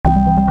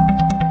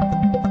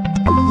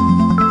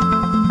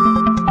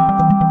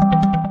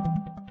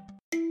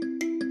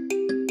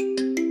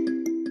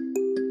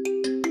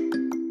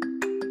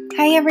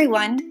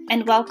everyone,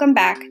 and welcome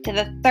back to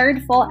the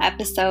third full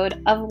episode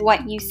of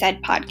What You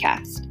Said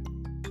podcast.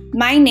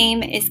 My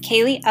name is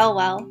Kaylee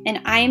Elwell,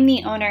 and I am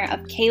the owner of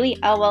Kaylee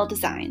Elwell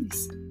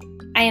Designs.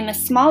 I am a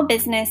small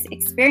business,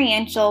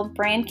 experiential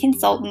brand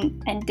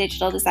consultant, and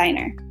digital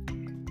designer.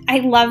 I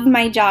love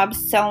my job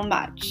so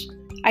much.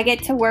 I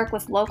get to work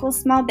with local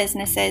small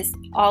businesses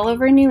all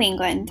over New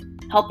England,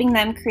 helping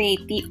them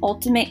create the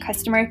ultimate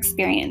customer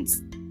experience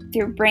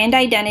through brand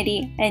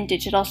identity and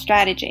digital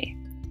strategy.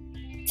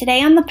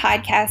 Today on the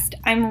podcast,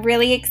 I'm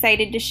really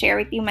excited to share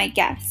with you my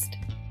guest.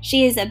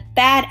 She is a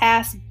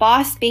badass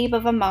boss babe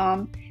of a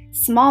mom,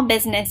 small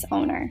business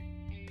owner.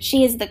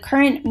 She is the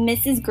current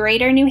Mrs.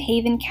 Greater New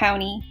Haven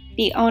County,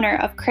 the owner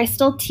of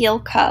Teal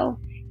Co.,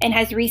 and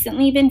has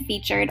recently been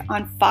featured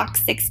on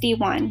Fox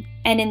 61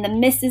 and in the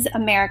Mrs.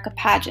 America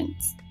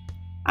pageants.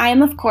 I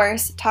am, of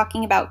course,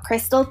 talking about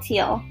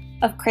Teal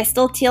of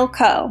Teal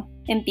Co.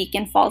 in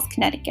Beacon Falls,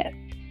 Connecticut.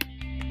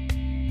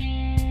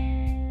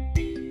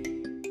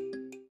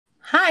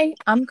 Hi,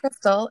 I'm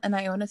Crystal, and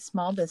I own a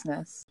small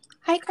business.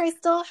 Hi,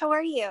 Crystal. How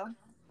are you?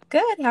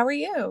 Good. How are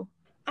you?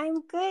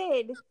 I'm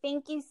good.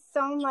 Thank you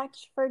so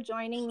much for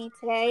joining me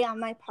today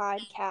on my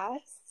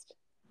podcast.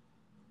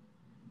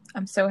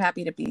 I'm so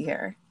happy to be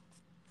here.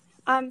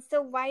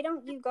 So why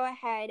don't you go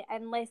ahead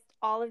and list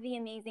all of the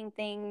amazing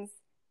things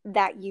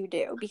that you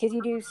do? Because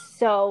you do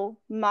so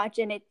much,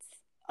 and it's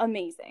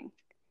amazing.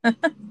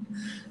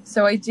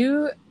 So I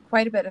do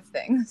quite a bit of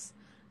things.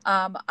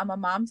 I'm a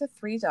mom to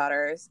 3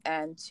 daughters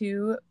and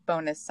 2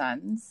 bonus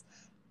sons.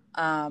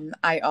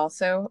 I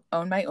also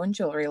own my own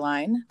jewelry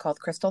line called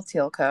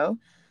Teal Co.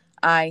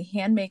 I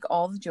hand make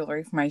all the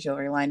jewelry for my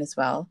jewelry line as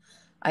well.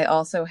 I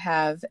also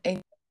have a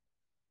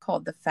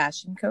called the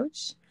Fashion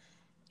Coach,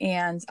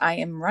 and I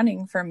am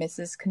running for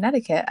Mrs.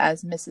 Connecticut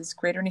as Mrs.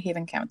 Greater New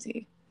Haven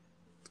County.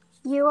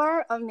 You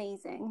are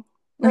amazing.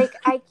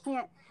 I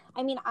think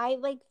I'm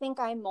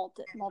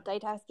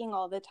multitasking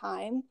all the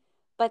time.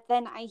 But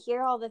then I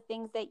hear all the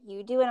things that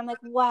you do, and I'm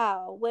like,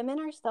 wow, women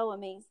are so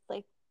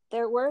amazing.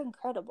 We're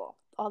incredible,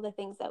 all the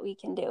things that we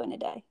can do in a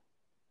day.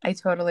 I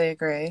totally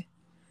agree.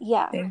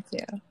 Yeah. Thank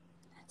you.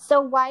 So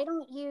why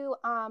don't you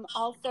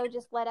also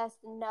just let us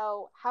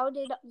know, how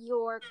did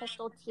your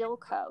Teal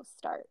Co.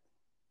 start?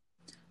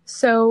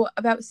 So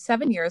about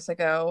 7 years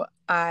ago,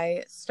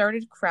 I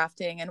started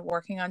crafting and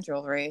working on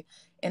jewelry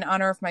in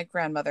honor of my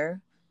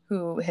grandmother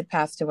who had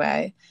passed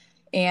away.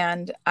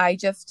 And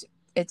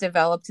it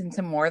developed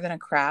into more than a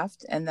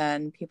craft. And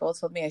then people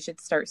told me I should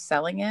start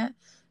selling it.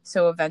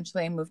 So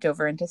eventually I moved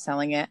over into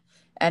selling it,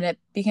 and it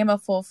became a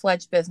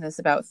full-fledged business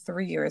about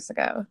 3 years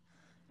ago.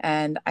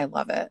 And I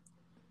love it.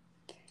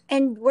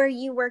 And were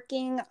you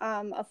working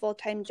a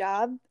full-time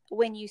job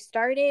when you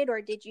started, or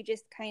did you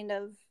just kind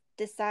of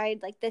decide,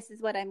 this is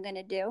what I'm going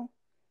to do?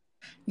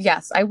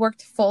 Yes, I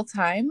worked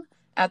full-time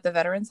at the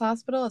Veterans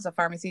Hospital as a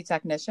pharmacy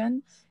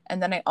technician. And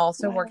then I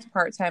also worked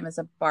part-time as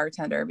a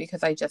bartender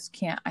because I just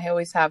can't. I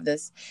always have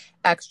this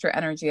extra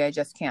energy. I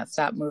just can't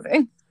stop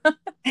moving. I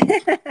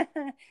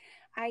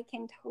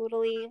can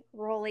totally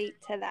relate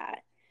to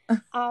that.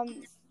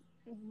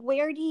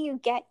 Where do you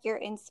get your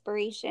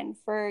inspiration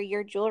for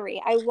your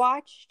jewelry? I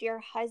watched your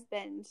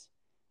husband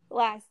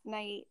last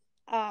night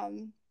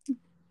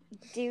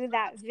do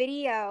that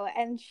video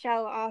and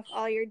show off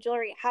all your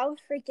jewelry. How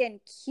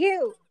freaking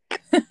cute.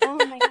 Oh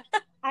my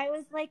God. I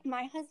was like,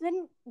 my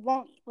husband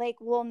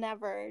will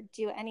never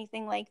do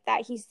anything like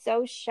that. He's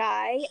so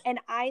shy, and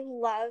I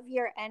love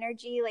your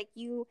energy.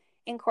 You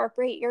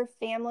incorporate your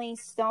family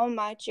so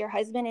much. Your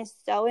husband is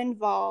so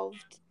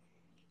involved.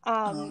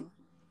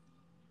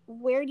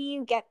 Where do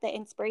you get the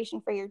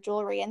inspiration for your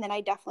jewelry? And then I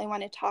definitely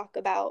want to talk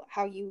about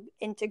how you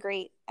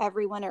integrate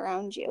everyone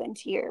around you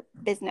into your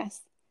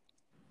business.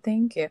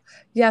 Thank you.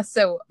 Yeah,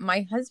 so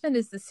my husband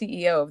is the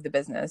CEO of the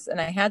business, and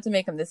I had to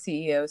make him the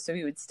CEO so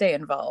he would stay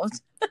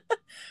involved.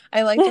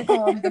 I like to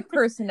call him the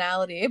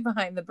personality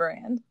behind the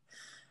brand.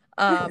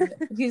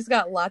 He's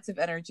got lots of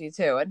energy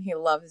too, and he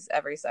loves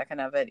every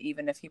second of it,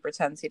 even if he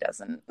pretends he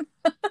doesn't.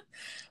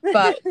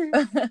 But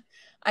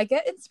I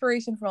get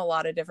inspiration from a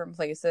lot of different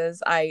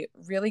places. I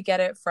really get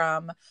it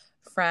from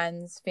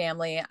friends,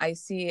 family. I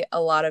see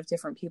a lot of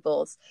different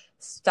people's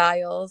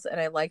styles,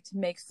 and I like to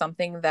make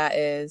something that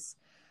is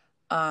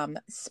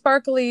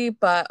sparkly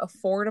but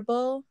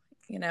affordable,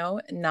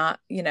 not,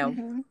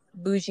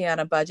 bougie on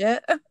a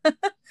budget.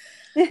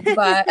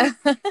 But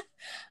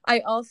I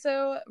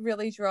also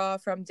really draw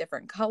from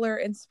different color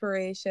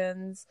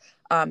inspirations,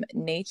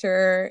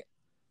 nature.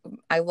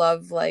 I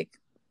love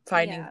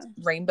finding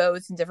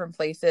rainbows in different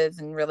places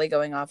and really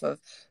going off of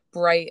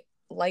light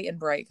and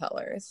bright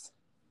colors.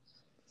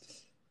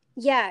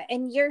 Yeah,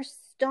 and your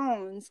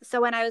stones.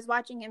 So when I was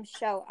watching him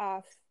show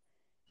off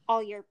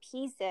all your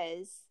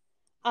pieces,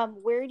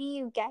 where do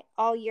you get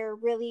all your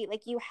really,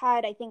 you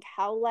had, I think,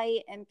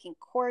 howlite and pink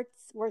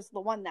quartz was the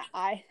one that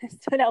I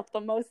stood out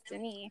the most to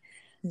me.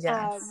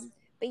 Yes.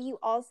 But you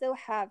also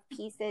have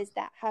pieces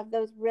that have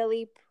those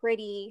really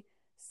pretty,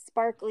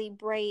 sparkly,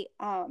 bright,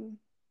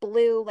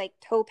 blue,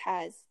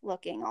 topaz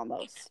looking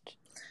almost.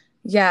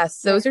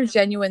 Yes, those Right. are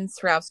genuine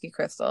Swarovski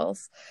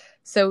crystals.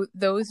 So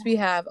those we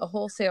have a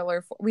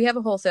wholesaler for, we have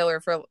a wholesaler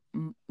for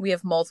we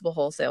have multiple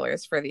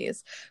wholesalers for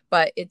these,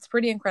 but it's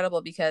pretty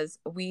incredible because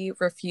we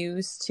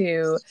refuse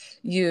to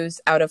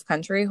use out of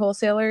country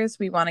wholesalers.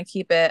 We want to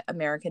keep it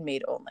American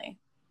made only.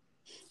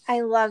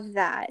 I love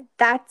that.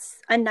 That's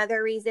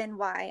another reason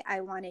why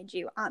I wanted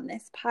you on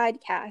this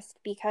podcast,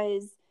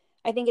 because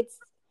I think it's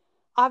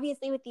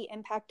obviously with the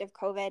impact of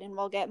COVID, and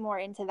we'll get more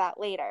into that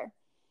later,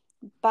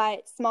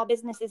 but small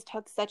businesses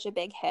took such a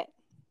big hit.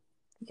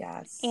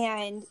 Yes.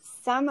 And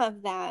some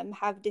of them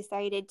have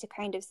decided to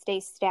kind of stay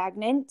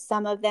stagnant.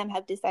 Some of them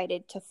have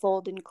decided to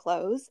fold and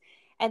close.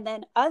 And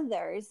then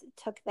others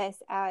took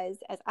this as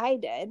I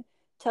did,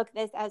 took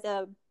this as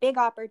a big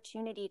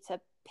opportunity to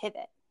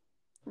pivot,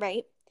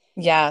 right?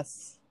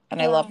 Yes.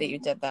 And I love that And you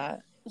did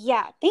that.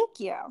 yeah,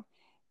 thank you.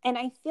 And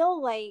I feel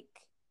like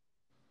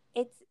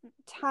it's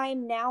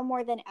time now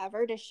more than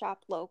ever to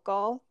shop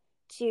local,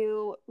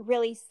 to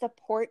really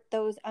support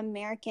those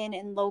American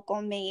and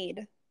local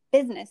made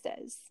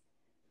businesses.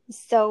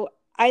 So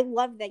I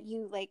love that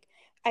you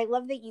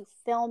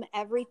film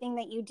everything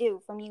that you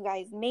do, from you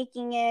guys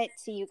making it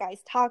to you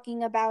guys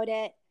talking about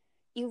it.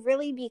 You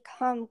really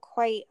become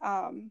quite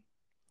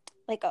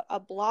like a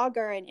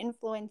blogger, an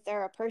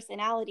influencer, a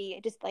personality,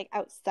 just like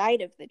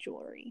outside of the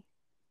jewelry.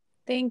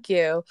 Thank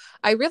you.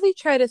 I really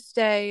try to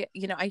stay,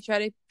 I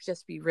try to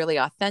just be really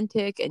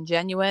authentic and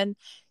genuine.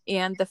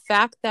 And the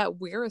fact that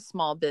we're a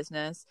small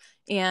business,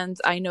 and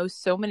I know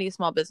so many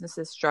small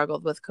businesses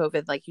struggled with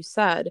COVID, like you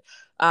said,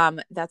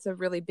 that's a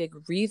really big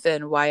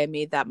reason why I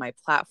made that my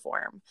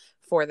platform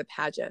for the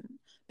pageant,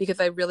 because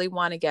I really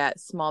want to get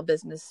small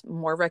business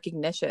more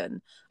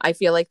recognition. I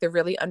feel like they're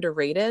really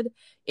underrated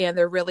and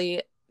they're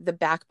really the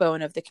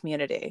backbone of the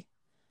community.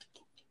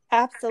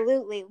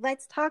 Absolutely.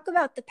 Let's talk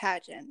about the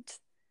pageant.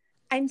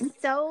 I'm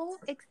so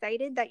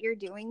excited that you're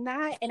doing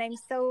that, and I'm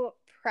so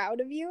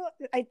proud of you.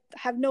 I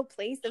have no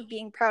place of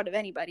being proud of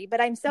anybody, but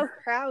I'm so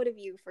proud of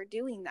you for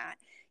doing that.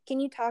 Can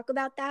you talk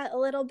about that a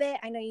little bit?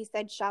 I know you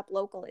said Shop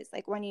Local is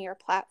like one of your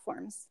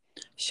platforms.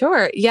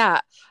 Sure. Yeah.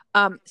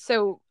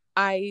 So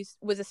I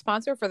was a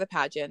sponsor for the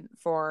pageant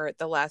for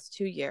the last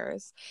 2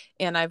 years,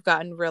 and I've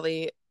gotten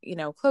really,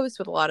 close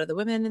with a lot of the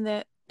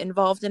women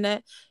involved in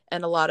it,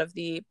 and a lot of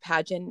the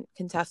pageant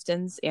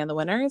contestants and the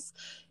winners.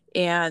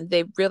 And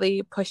they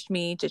really pushed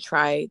me to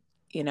try,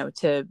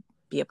 to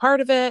be a part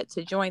of it,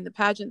 to join the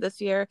pageant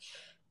this year.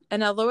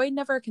 And although I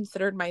never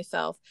considered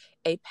myself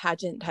a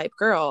pageant type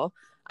girl,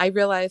 I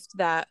realized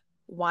that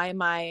why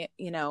am I,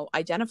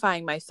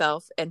 identifying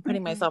myself and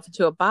putting Mm-hmm. myself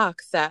into a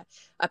box that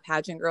a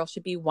pageant girl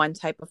should be one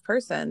type of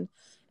person?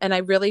 And I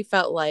really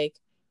felt like,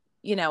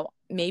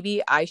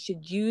 maybe I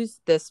should use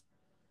this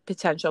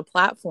potential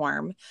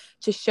platform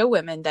to show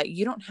women that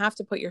you don't have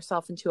to put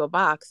yourself into a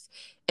box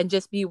and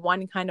just be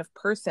one kind of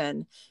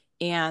person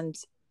and,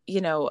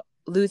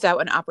 lose out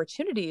on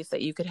opportunities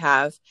that you could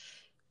have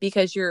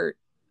because you're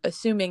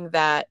assuming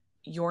that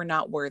you're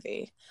not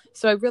worthy.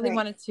 So I really Right.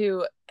 wanted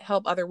to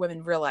help other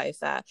women realize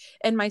that,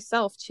 and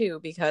myself too,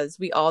 because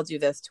we all do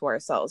this to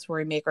ourselves where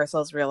we make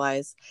ourselves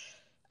realize,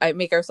 I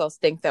make ourselves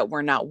think that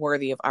we're not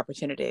worthy of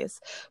opportunities.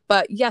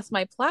 But yes,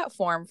 my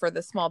platform for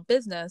the small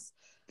business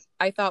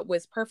I thought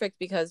was perfect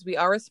because we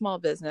are a small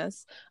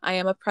business. I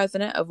am a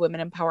president of Women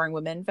Empowering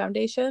Women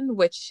Foundation,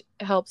 which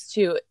helps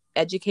to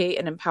educate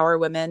and empower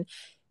women,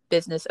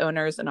 business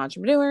owners, and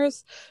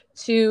entrepreneurs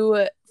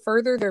to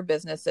further their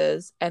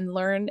businesses and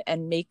learn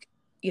and make,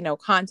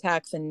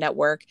 contacts and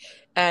network.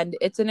 And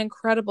it's an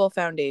incredible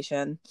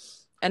foundation.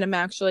 And I'm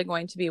actually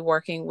going to be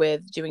working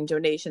with doing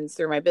donations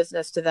through my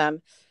business to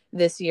them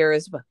this year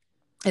as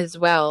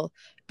well,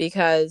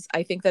 because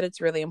I think that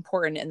it's really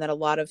important and that a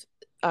lot of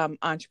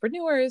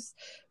entrepreneurs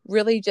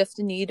really just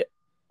need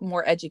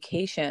more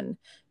education,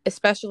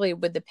 especially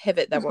with the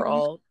pivot that we're Mm-hmm.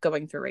 all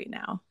going through right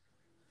now.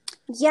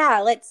 Yeah,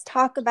 let's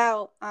talk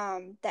about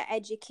the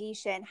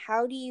education.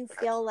 How do you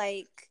feel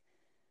like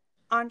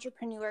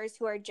entrepreneurs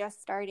who are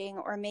just starting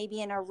or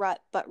maybe in a rut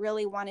but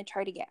really want to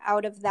try to get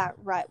out of that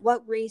rut,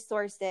 what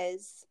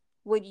resources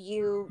would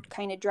you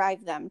kind of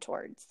drive them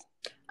towards?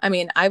 I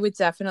mean, I would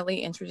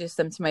definitely introduce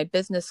them to my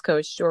business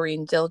coach,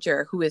 Doreen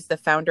Dilger, who is the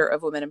founder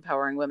of Women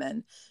Empowering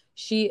Women.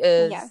 She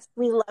is Yes,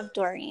 we love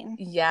Doreen.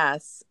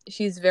 Yes,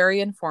 she's very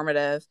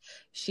informative.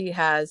 She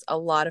has a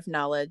lot of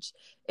knowledge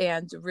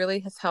and really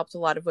has helped a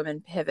lot of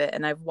women pivot.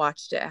 And I've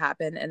watched it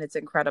happen, and it's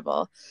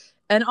incredible.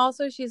 And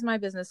also, she's my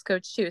business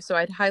coach too. So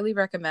I'd highly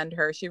recommend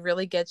her. She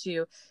really gets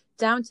you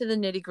down to the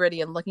nitty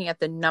gritty and looking at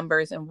the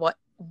numbers and what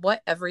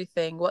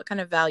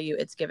kind of value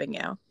it's giving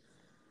you.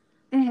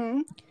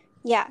 Mm-hmm.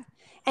 Yeah.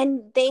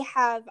 And they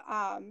have,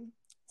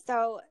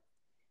 so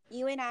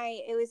you and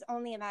I, it was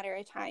only a matter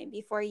of time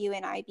before you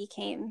and I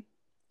became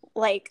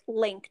like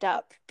linked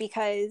up,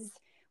 because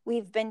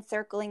we've been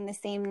circling the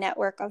same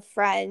network of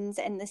friends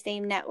and the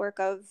same network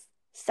of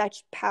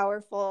such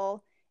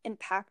powerful,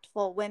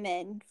 impactful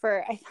women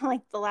for, I feel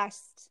like, the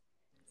last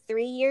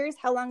 3 years.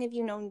 How long have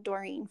you known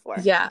Doreen for?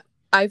 Yeah,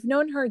 I've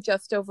known her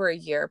just over a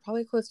year,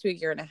 probably close to a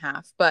year and a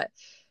half. But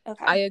I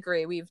Okay.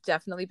 agree. We've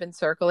definitely been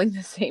circling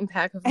the same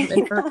pack of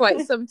women for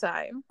quite some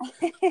time.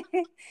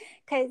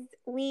 Because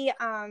we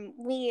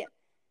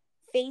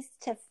face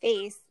to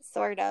face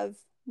sort of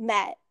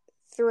met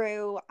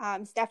through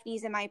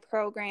Stephanie's in my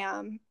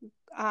program,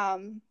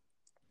 um,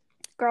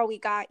 Girl, We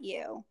Got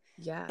You,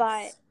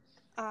 but Yes.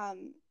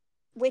 um,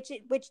 which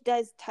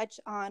does touch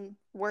on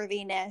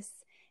worthiness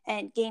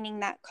and gaining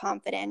that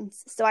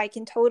confidence. So I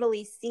can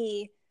totally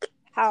see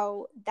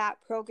how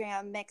that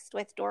program mixed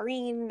with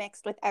Doreen,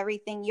 mixed with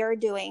everything you're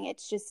doing,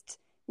 it's just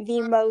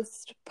the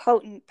most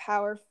potent,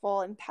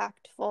 powerful,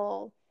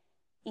 impactful,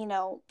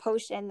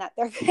 potion that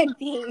there could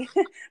be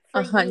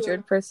for you.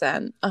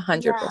 100%. Yeah.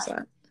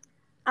 100%.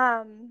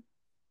 Um,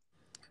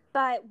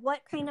 but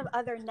what kind of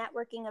other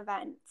networking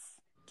events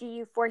do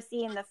you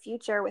foresee in the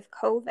future with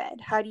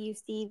COVID? How do you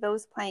see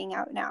those playing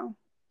out now?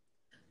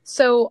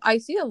 So I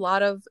see a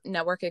lot of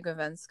networking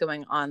events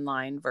going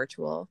online,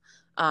 virtual,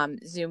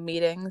 Zoom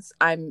meetings.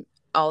 I'm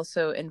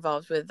also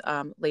involved with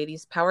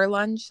Ladies Power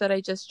Lunch that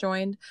I just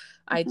joined.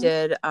 I Mm-hmm.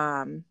 did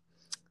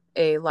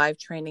a live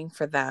training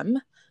for them.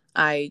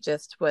 I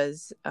just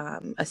was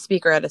a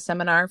speaker at a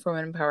seminar for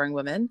women empowering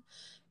women.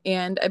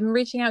 And I've been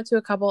reaching out to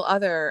a couple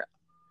other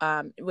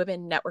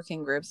women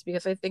networking groups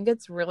because I think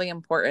it's really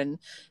important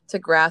to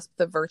grasp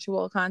the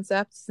virtual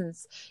concept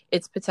since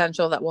it's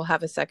potential that we'll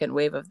have a second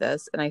wave of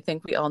this. And I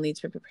think we all need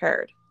to be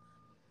prepared.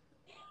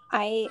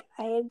 I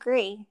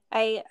agree.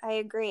 I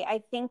agree.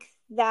 I think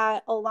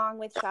that along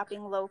with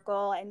shopping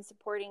local and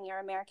supporting your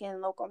American and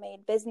local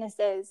made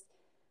businesses,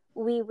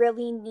 we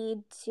really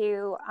need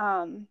to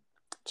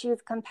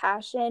choose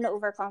compassion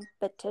over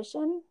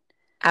competition. And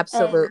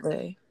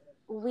Absolutely.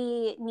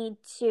 we need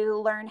to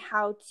learn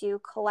how to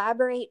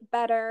collaborate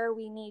better.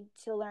 We need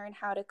to learn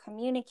how to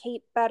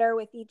communicate better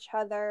with each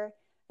other.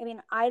 I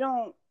mean, I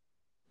don't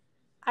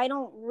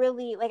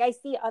really like, I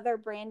see other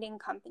branding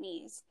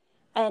companies,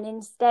 and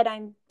instead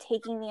I'm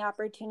taking the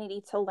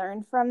opportunity to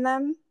learn from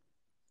them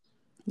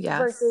Yes.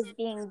 versus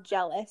being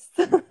jealous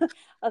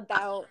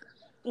about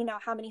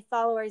how many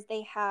followers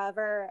they have,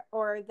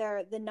 or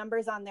the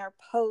numbers on their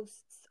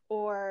posts,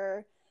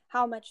 or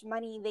how much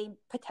money they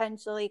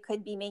potentially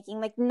could be making.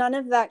 Like, none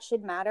of that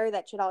should matter.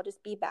 That should all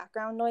just be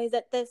background noise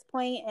at this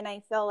point. And I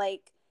feel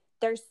like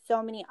there's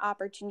so many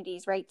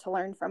opportunities, right, to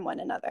learn from one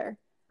another.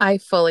 I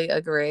fully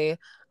agree.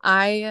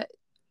 I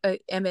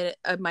am in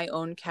my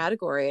own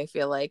category. I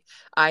feel like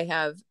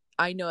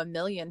I know a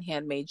million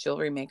handmade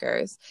jewelry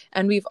makers,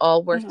 and we've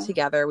all worked Mm-hmm.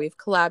 together. We've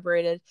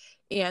collaborated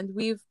and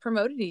we've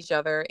promoted each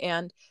other.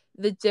 And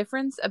the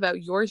difference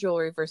about your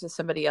jewelry versus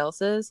somebody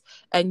else's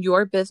and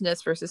your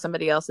business versus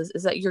somebody else's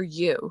is that you're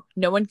you.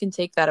 No one can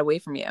take that away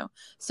from you.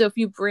 So if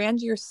you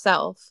brand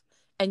yourself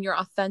and you're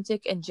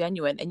authentic and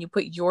genuine and you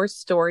put your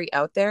story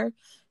out there,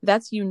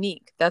 that's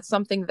unique. That's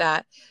something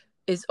that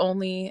is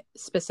only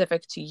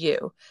specific to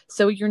you.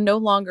 So you're no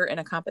longer in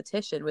a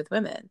competition with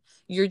women.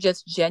 You're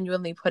just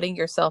genuinely putting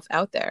yourself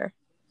out there.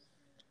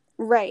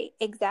 Right,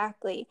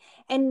 exactly.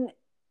 And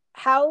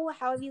how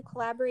have you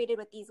collaborated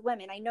with these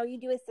women? I know you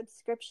do a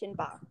subscription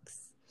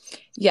box.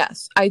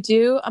 Yes, I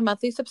do a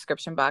monthly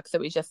subscription box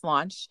that we just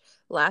launched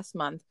last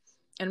month.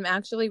 And I'm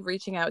actually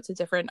reaching out to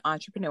different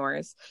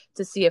entrepreneurs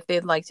to see if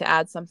they'd like to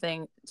add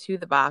something to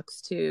the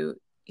box to,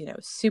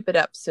 soup it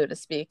up, so to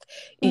speak,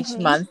 each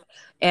Mm-hmm. month.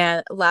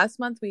 And last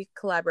month we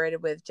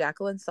collaborated with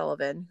Jacqueline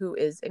Sullivan, who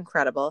is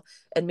incredible,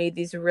 and made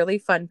these really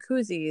fun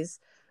koozies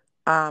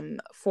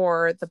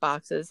for the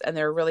boxes, and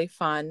they're really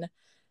fun.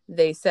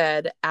 They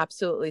said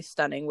absolutely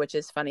stunning, which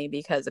is funny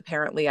because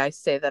apparently I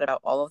say that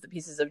about all of the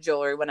pieces of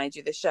jewelry when I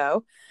do the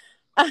show.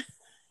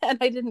 And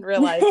I didn't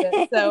realize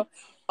it. So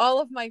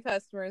all of my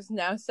customers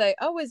now say,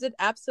 "Oh, is it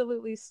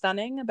absolutely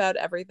stunning?" about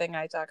everything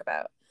I talk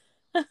about.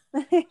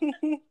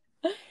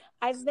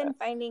 I've been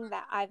finding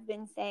that I've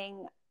been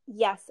saying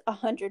yes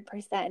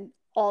 100%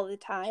 all the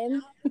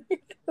time.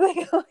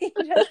 Like, we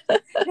just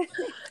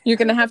You're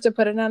going to we have just to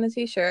put it on a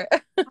t-shirt.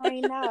 I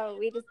know,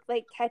 we just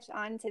like catch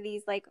on to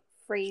these like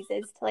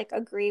phrases to like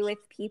agree with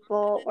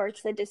people or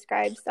to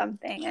describe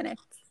something, and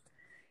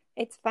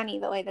it's funny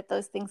the way that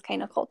those things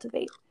kind of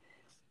cultivate.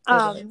 It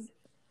Um, is.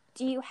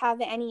 do you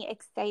have any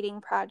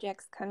exciting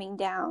projects coming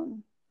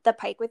down the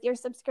pike with your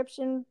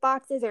subscription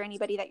boxes, or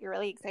anybody that you're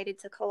really excited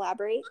to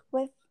collaborate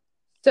with?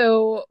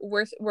 So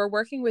we're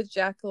working with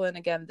Jacqueline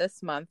again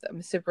this month.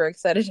 I'm super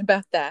excited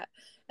about that.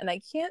 And I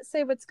can't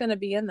say what's going to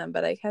be in them,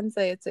 but I can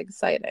say it's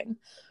exciting.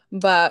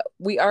 But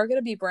we are going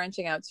to be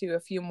branching out to a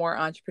few more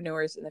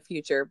entrepreneurs in the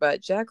future.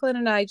 But Jacqueline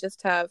and I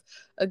just have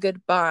a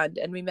good bond,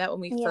 and we met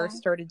when we Yeah. first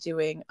started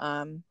doing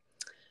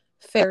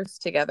fairs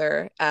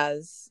together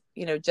as,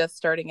 just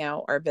starting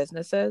out our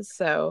businesses.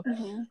 So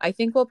Hmm. I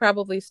think we'll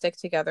probably stick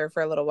together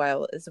for a little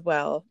while as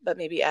well, but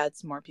maybe add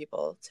some more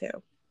people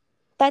too.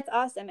 That's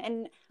awesome.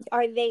 And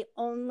are they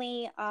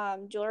only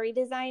jewelry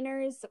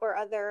designers or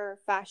other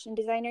fashion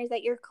designers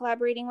that you're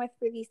collaborating with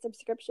for these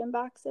subscription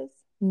boxes?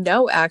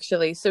 No,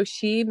 actually. So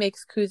she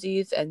makes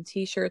koozies and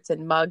t-shirts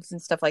and mugs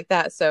and stuff like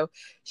that. So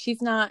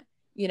she's not,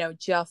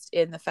 just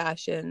in the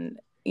fashion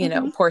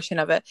Hmm. portion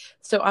of it.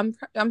 So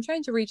I'm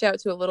trying to reach out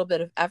to a little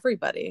bit of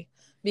everybody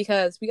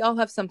because we all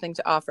have something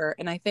to offer.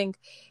 And I think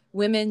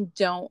women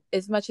don't,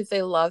 as much as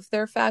they love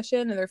their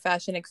fashion and their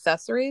fashion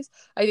accessories,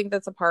 I think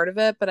that's a part of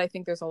it, but I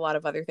think there's a lot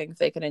of other things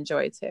they can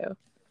enjoy too.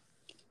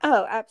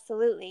 Oh,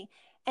 absolutely.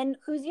 And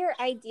who's your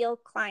ideal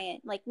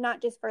client? Like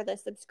not just for the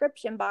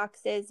subscription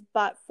boxes,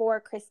 but for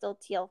Crystal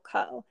Teal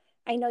Co.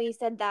 I know you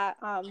said that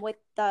with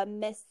the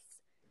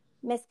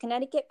Miss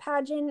Connecticut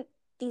pageant,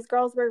 these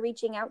girls were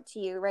reaching out to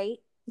you, right?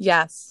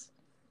 Yes.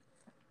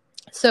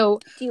 So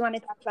Do you want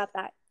to talk about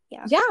that?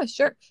 Yeah. yeah,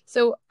 sure.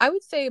 So I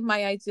would say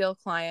my ideal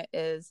client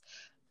is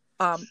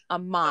a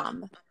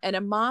mom, and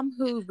a mom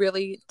who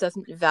really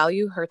doesn't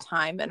value her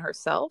time and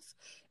herself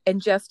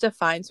and just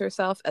defines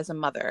herself as a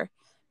mother.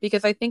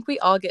 Because I think we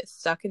all get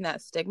stuck in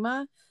that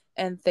stigma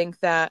and think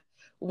that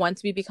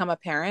once we become a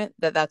parent,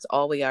 that that's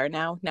all we are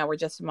now. Now we're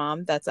just a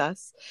mom, that's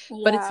us.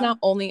 But it's Yeah. not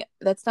only,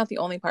 that's not the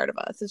only part of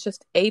us. It's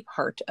just a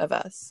part of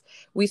us.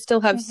 We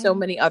still have so Hmm.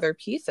 many other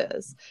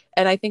pieces.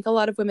 And I think a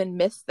lot of women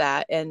miss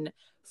that and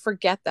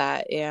forget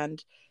that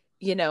and,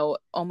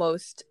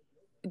 almost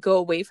go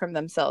away from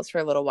themselves for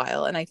a little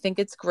while. And I think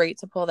it's great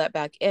to pull that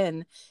back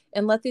in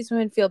and let these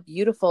women feel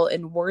beautiful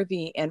and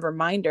worthy and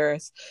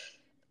reminders.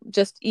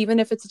 Just even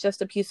if it's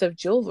just a piece of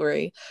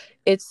jewelry,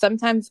 it's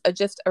sometimes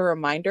just a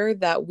reminder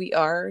that we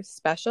are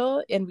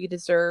special and we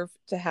deserve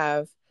to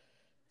have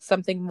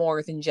something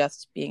more than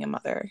just being a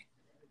mother.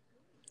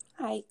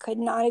 I could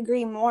not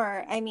agree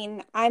more. I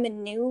mean, I'm a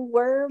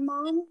newer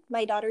mom.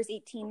 My daughter's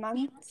 18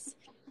 months.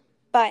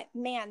 But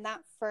man,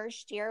 that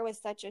first year was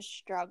such a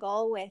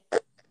struggle with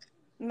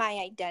my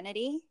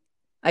identity.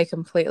 I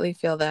completely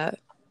feel that.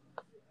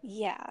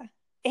 Yeah,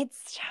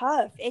 it's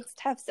tough. It's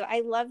tough. So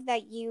I love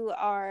that you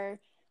are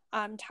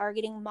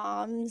targeting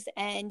moms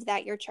and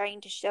that you're trying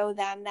to show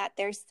them that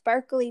there's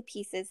sparkly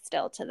pieces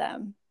still to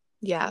them.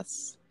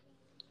 Yes.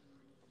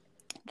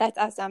 That's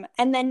awesome.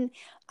 And then,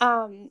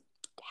 um,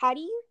 how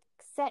do you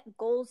set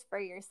goals for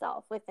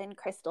yourself within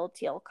Crystal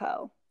Teal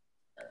Co?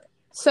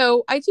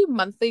 So I do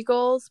monthly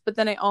goals, but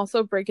then I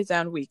also break it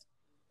down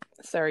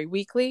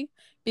weekly,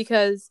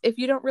 because if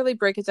you don't really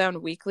break it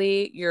down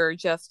weekly, you're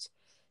just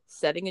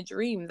setting a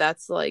dream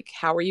that's like,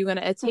 how are you going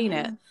to attain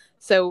it? Hmm.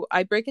 So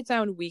I break it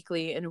down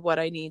weekly and what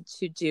I need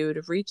to do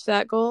to reach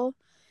that goal.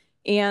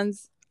 And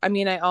I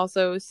mean, I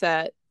also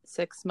set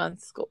 6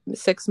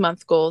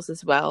 month goals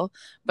as well,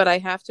 but I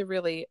have to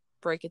really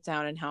break it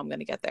down and how I'm going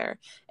to get there.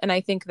 And I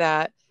think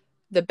that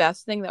the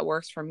best thing that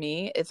works for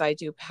me is I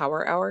do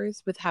power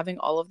hours with having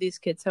all of these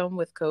kids home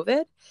with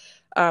COVID.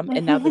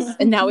 And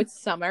now it's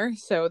summer,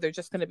 so they're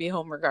just going to be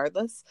home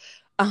regardless.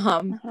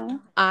 Um, Hmm.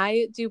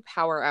 I do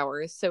power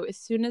hours. So as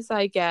soon as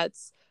I get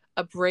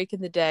a break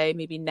in the day,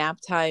 maybe nap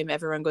time,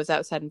 everyone goes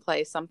outside and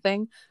plays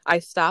something, I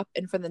stop,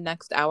 and for the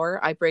next hour,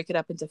 I break it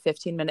up into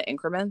 15-minute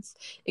increments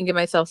and give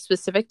myself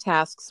specific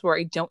tasks where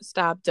I don't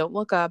stop, don't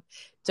look up,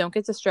 don't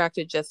get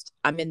distracted, just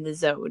I'm in the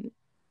zone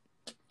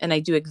and I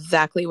do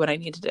exactly what I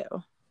need to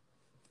do.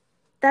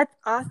 That's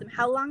awesome.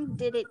 How long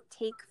did it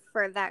take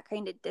for that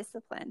kind of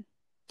discipline?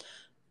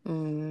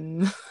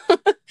 Mm.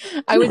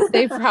 I would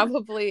say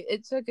probably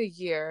it took a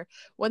year.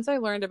 Once I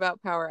learned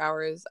about power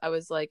hours, I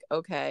was like,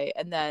 okay.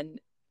 And then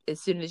as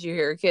soon as you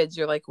hear kids,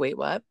 you're like, wait,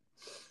 what?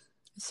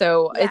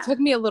 So it Yeah. took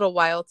me a little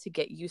while to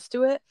get used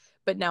to it.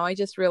 But now I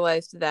just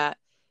realized that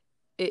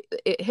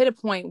it hit a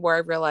point where I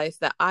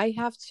realized that I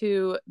have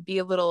to be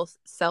a little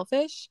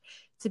selfish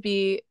to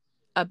be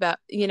about,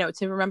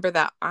 to remember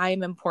that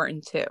I'm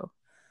important too.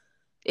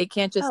 It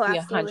can't Oh, just be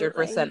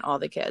absolutely. 100% all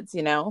the kids.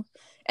 And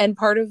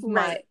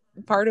Right.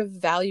 part of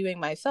valuing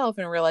myself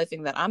and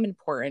realizing that I'm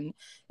important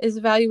is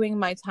valuing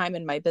my time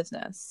in my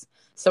business.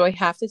 So I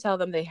have to tell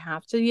them they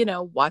have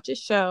to, watch a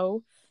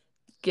show,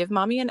 give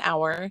mommy an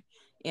hour,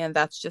 and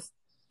that's just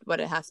what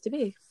it has to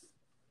be.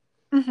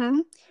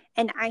 Hmm.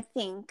 And I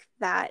think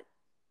that's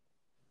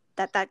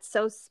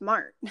so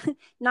smart,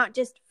 not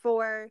just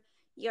for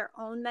your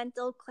own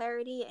mental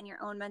clarity and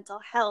your own mental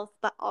health,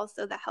 but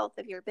also the health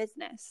of your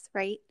business,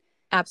 right?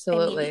 I mean,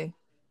 Absolutely.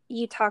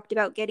 you talked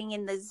about getting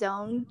in the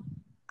zone.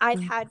 I've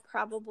Mm. had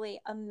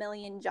probably a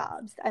million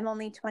jobs. I'm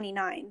only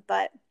 29,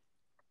 but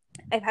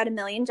I've had a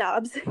million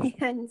jobs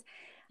and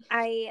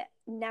I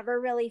never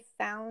really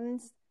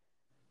found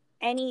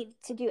any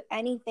to do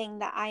anything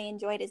that I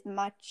enjoyed as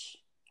much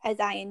as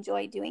I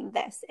enjoy doing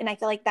this. And I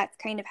feel like that's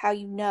kind of how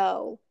you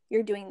know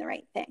you're doing the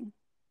right thing.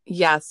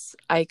 Yes,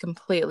 I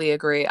completely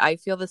agree. I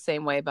feel the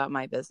same way about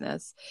my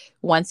business.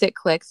 Once it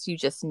clicks, you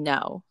just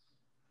know.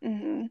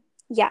 Hmm.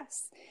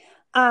 Yes.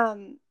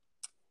 Um,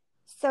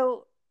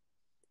 so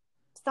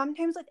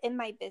sometimes within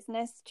my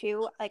business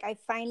too, like I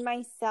find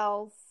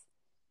myself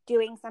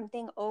doing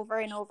something over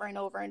and over and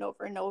over and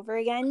over and over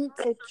again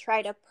to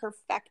try to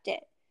perfect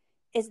it.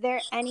 Is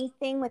there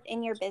anything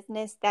within your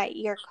business that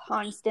you're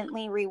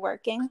constantly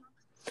reworking?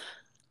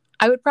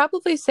 I would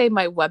probably say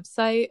my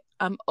website.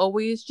 I'm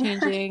always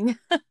changing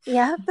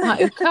Yep.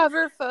 my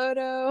cover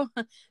photo,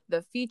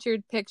 the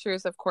featured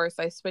pictures. Of course,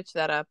 I switch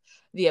that up.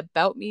 The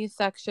about me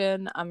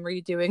section, I'm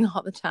redoing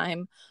all the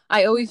time.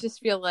 I always just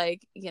feel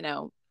like,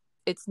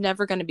 it's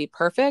never going to be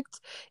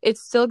perfect.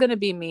 It's still going to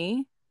be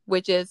me,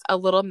 which is a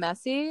little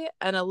messy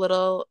and a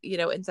little,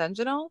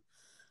 intentional,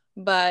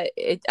 but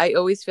I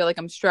always feel like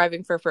I'm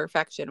striving for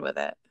perfection with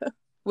it,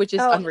 which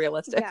is Oh,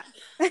 unrealistic. yeah.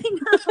 I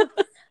know.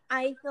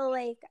 I feel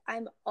like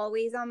I'm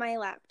always on my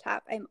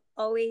laptop. I'm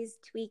always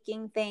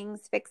tweaking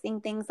things,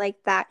 fixing things like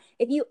that.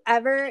 If you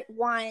ever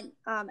want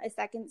a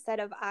second set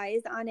of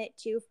eyes on it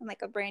too, from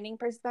like a branding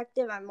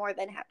perspective, I'm more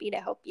than happy to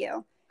help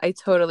you. I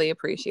totally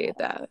appreciate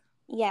that.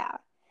 Yeah.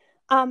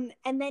 And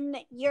then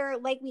you're,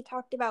 like we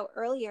talked about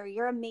earlier,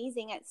 you're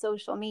amazing at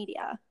social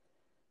media.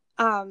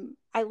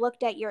 I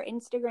looked at your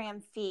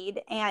Instagram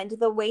feed, and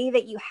the way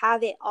that you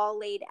have it all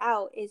laid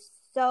out is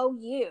so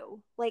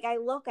you. Like, I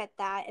look at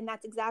that, and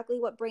that's exactly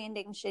what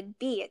branding should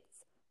be.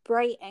 It's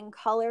bright and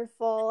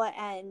colorful,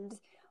 and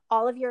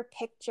all of your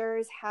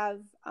pictures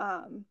have,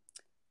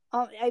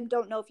 I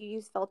don't know if you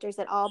use filters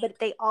at all, but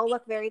they all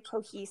look very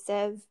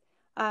cohesive.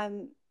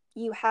 Um,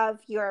 you have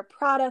your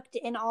product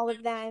in all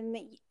of them,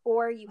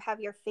 or you have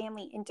your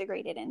family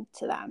integrated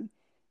into them.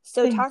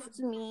 So Thanks. talk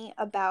to me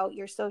about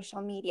your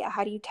social media.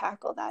 How do you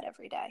tackle that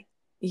every day?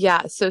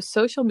 Yeah, so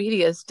social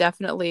media is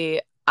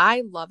definitely,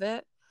 I love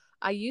it.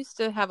 I used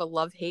to have a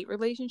love-hate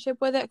relationship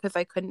with it because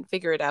I couldn't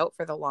figure it out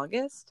for the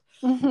longest.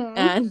 Mm-hmm.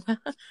 And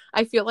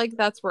I feel like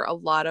that's where a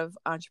lot of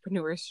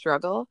entrepreneurs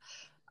struggle.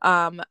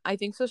 I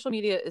think social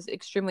media is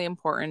extremely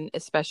important,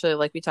 especially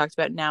like we talked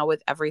about now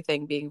with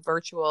everything being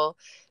virtual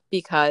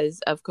because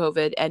of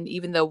COVID. And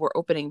even though we're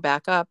opening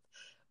back up,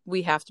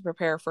 we have to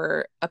prepare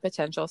for a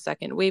potential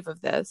second wave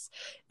of this.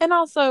 And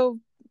also,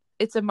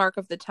 it's a mark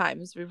of the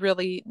times. We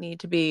really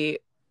need to be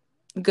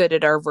good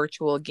at our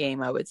virtual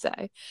game, I would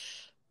say.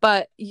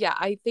 But yeah,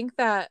 I think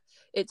that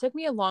it took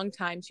me a long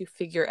time to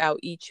figure out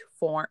each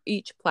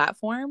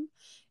platform.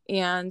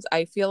 And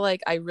I feel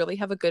like I really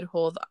have a good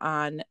hold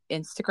on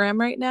Instagram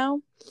right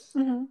now.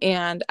 Mm-hmm.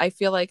 And I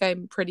feel like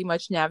I'm pretty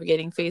much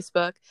navigating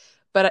Facebook.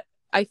 But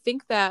I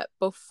think that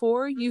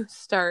before you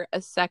start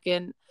a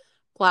second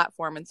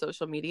platform in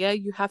social media,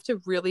 you have to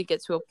really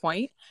get to a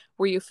point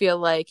where you feel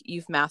like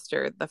you've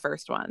mastered the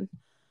first one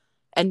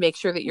and make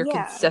sure that you're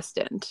Yeah,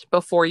 consistent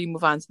before you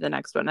move on to the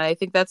next one. And I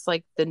think that's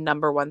like the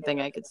number one thing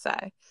I could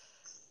say.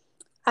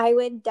 I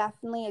would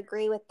definitely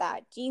agree with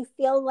that. Do you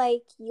feel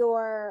like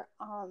your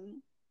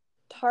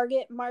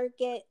target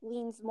market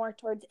leans more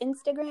towards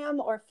Instagram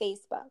or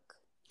Facebook?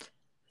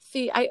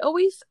 See, I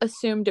always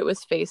assumed it was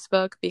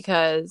Facebook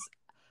because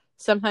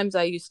sometimes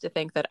I used to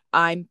think that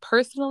I'm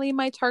personally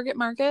my target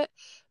market,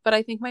 but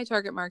I think my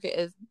target market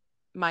is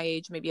my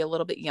age, maybe a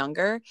little bit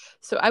younger.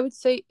 So I would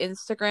say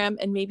Instagram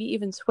and maybe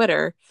even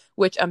Twitter,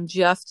 which I'm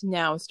just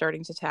now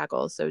starting to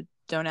tackle. So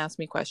don't ask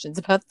me questions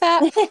about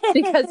that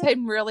because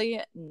I'm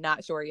really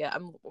not sure yet.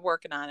 I'm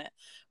working on it.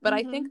 But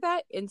I Mm-hmm. think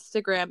that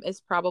Instagram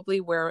is probably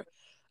where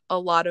a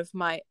lot of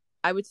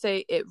I would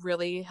say it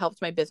really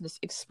helped my business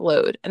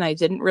explode. And I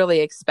didn't really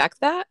expect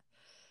that.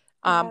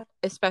 Yeah.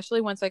 Especially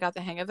once I got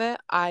the hang of it,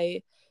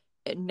 I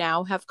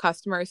now have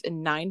customers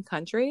in 9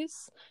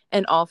 countries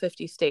and all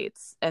 50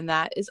 states. And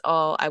that is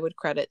all I would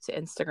credit to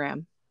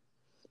Instagram.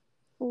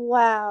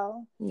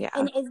 Wow. Yeah.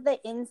 And is the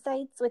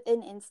insights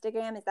within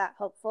Instagram, is that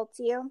helpful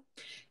to you?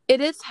 It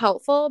is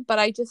helpful, but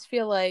I just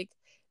feel like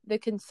the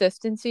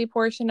consistency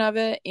portion of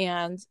it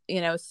and,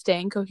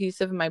 staying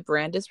cohesive in my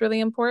brand is really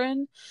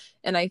important.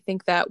 And I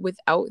think that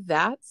without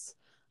that,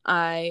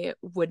 I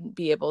wouldn't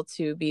be able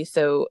to be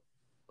so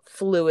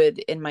fluid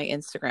in my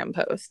Instagram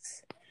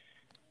posts.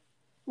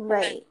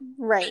 Right,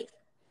 right.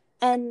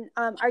 And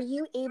are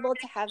you able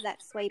to have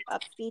that swipe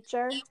up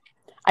feature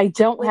I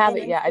don't have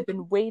within it yet. I've Instagram?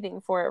 been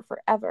waiting for it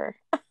forever.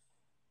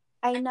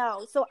 I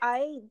know. So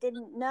I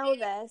didn't know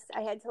this.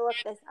 I had to look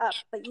this up,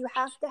 but you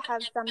have to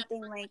have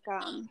something like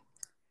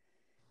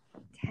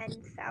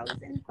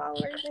 10,000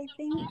 followers, I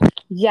think.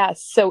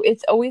 Yes, so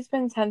it's always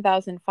been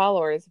 10,000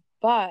 followers,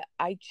 but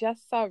I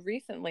just saw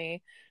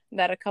recently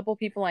that a couple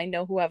people I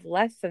know who have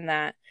less than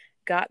that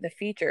got the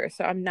feature.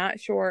 So I'm not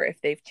sure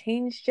if they've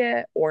changed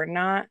it or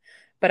not,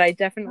 but I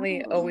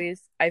definitely Oh.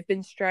 I've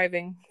been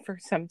striving for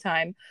some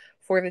time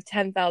for the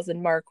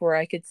 10,000 mark where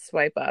I could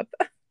swipe up.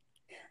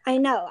 I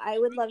know. I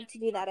would love to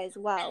do that as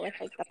well with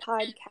like the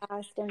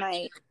podcast and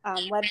my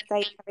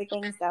website and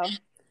everything. So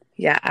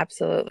Yeah,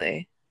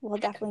 absolutely. we'll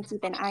definitely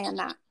keep an eye on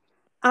that.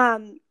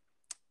 Um,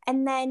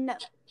 and then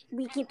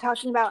we keep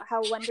talking about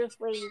how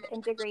wonderfully you've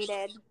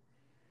integrated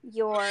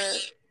your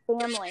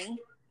family.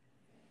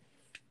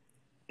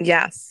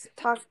 Yes.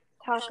 Talk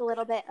a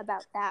little bit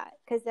about that,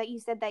 because that you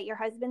said that your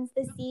husband's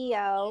the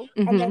CEO,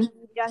 and then Hmm.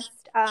 you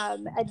just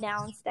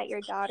announced that your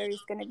daughter is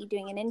going to be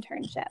doing an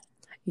internship.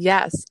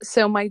 Yes.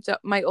 So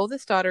my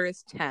oldest daughter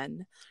is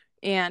 10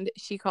 and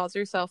she calls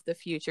herself the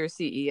future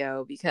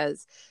CEO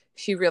because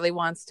she really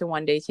wants to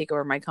one day take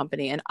over my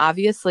company. And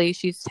obviously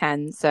she's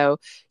 10, so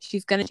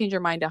she's going to change her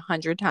mind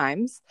 100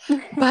 times.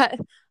 But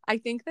I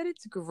think that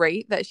it's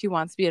great that she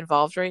wants to be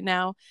involved right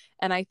now.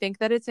 And I think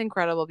that it's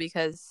incredible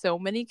because so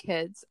many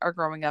kids are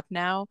growing up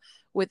now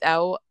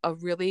without a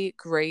really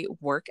great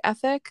work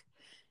ethic.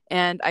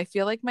 And I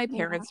feel like my Yeah.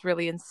 parents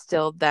really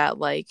instilled that,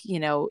 like, you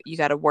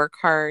got to work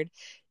hard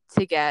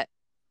to get,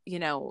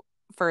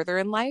 further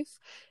in life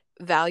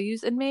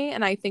values in me.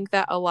 And I think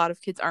that a lot of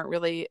kids aren't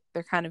really,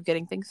 they're kind of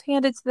getting things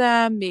handed to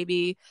them,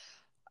 maybe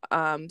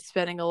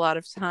spending a lot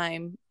of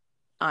time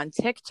on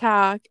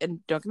TikTok.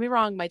 And don't get me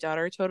wrong, my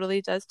daughter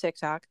totally does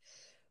TikTok.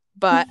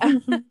 But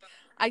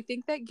I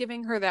think that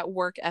giving her that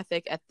work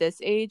ethic at this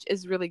age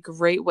is a really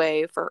great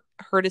way for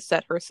her to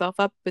set herself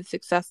up with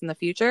success in the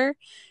future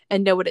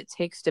and know what it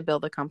takes to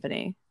build a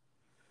company.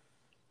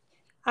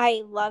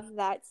 I love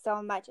that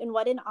so much. And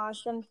what an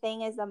awesome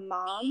thing as a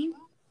mom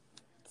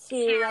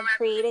to have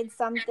created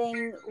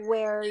something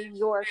where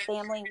your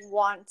family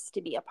wants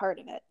to be a part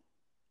of it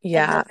and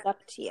Yeah, looks up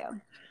to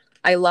you.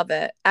 I love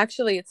it.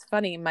 Actually, it's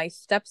funny. My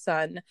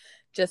stepson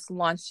just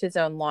launched his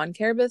own lawn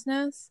care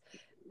business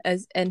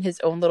as and his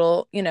own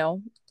little,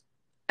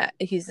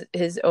 he's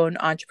his own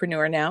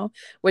entrepreneur now,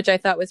 which I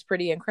thought was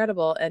pretty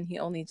incredible. And he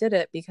only did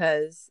it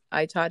because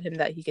I taught him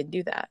that he can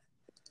do that.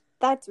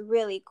 That's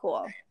really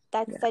cool.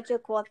 That's Yeah. such a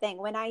cool thing.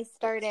 I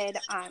started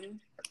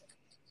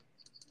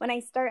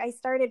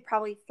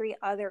probably 3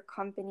 other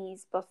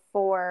companies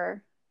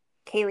before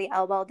Kaylee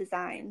Elwell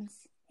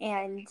Designs.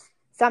 And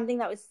something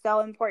that was so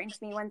important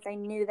to me once I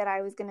knew that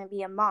I was going to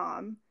be a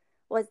mom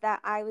was that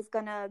I was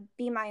going to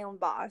be my own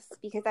boss,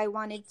 because I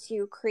wanted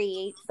to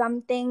create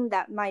something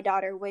that my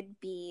daughter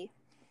would be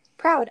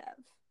proud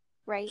of,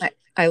 right?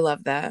 I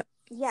love that.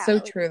 Yeah, So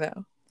like, true,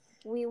 though.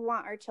 we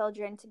want our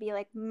children to be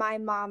like, my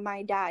mom,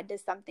 my dad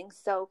does something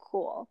so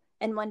cool.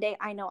 And one day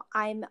I know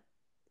I'm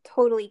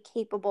totally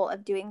capable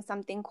of doing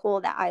something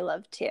cool that I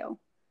love too.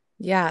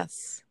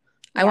 Yes.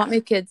 I Yeah, want my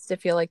kids to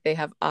feel like they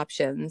have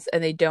options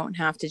and they don't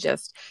have to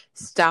just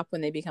stop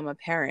when they become a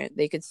parent.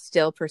 They could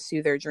still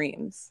pursue their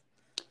dreams.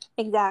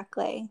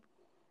 exactly.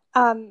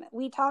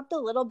 We talked a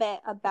little bit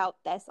about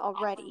this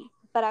already,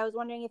 but I was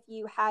wondering if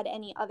you had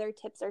any other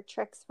tips or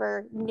tricks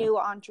for new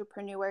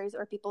entrepreneurs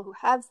or people who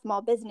have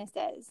small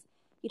businesses.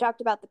 You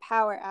talked about the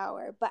power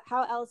hour, but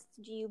how else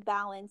do you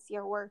balance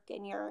your work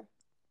and your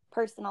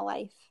personal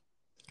life?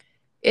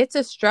 It's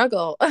a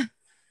struggle.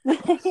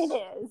 It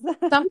is.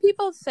 Some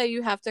people say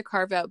you have to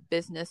carve out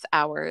business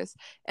hours,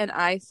 and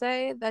I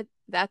say that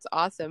that's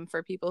awesome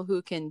for people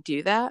who can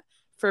do that.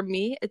 For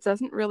me, it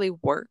doesn't really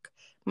work.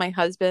 My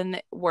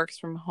husband works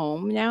from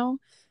home now,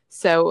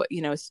 so,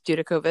 it's due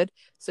to COVID.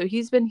 So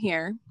he's been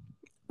here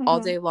all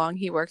Mm-hmm. day long.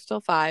 He works till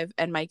 5,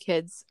 and my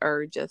kids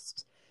are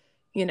just,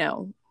 you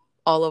know,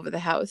 all over the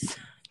house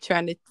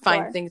trying to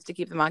find Sure. things to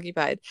keep them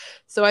occupied.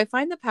 So I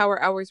find the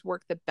power hours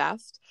work the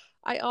best.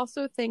 I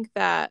also think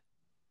that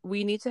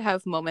we need to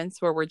have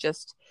moments where we're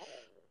just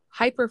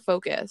hyper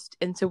focused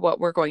into what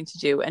we're going to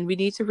do. And we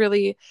need to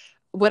really,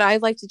 what I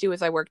like to do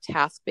is I work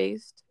task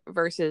based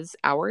versus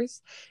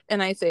hours.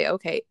 And I say,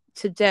 okay,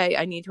 today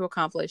I need to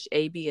accomplish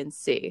A, B, and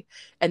C.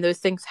 And those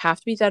things have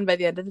to be done by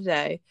the end of the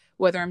day,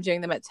 whether I'm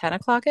doing them at 10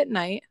 o'clock at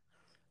night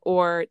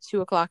or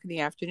 2 o'clock in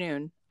the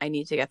afternoon. I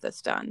need to get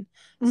this done.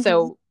 Mm-hmm.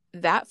 So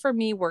that for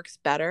me works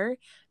better.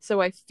 So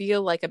I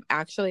feel like I'm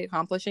actually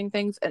accomplishing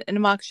things and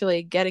I'm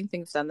actually getting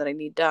things done that I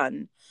need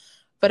done.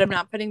 But I'm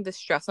not putting the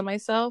stress on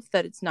myself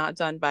that it's not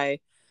done by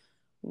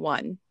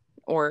 1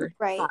 or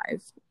Right.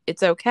 5.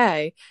 It's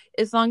okay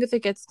as long as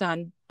it gets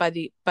done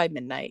by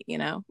midnight,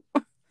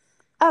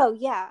 Oh,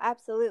 yeah,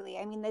 absolutely.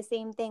 I mean, the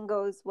same thing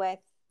goes with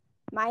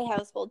my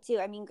household too.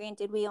 I mean,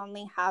 granted, we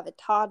only have a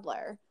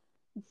toddler,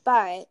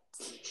 but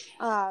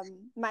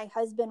my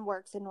husband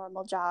works a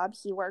normal job.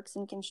 He works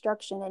in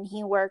construction, and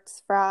he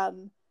works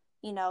from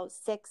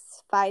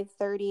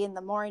 5:30 in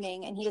the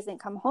morning, and he doesn't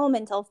come home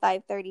until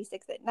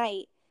 5:36 at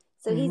night.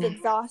 So he's Mhm.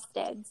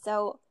 exhausted.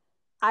 So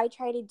I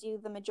try to do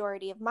the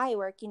majority of my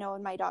work,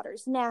 when my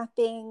daughter's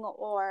napping,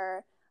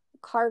 or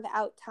carve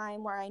out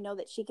time where I know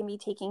that she can be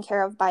taken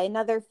care of by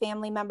another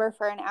family member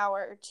for an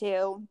hour or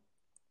two.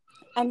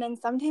 And then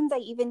sometimes I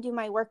even do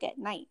my work at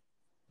night,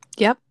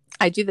 Yep,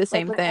 I do the like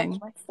same when thing.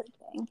 everyone's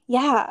sleeping.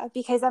 Yeah,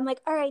 because I'm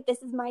like, all right,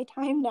 this is my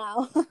time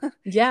now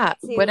Yeah,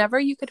 to whenever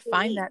you could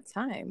find create. that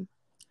time.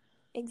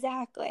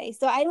 Exactly.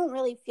 So I don't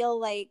really feel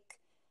like,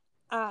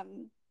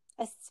 um,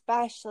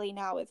 especially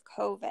now with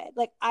COVID,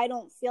 like I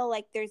don't feel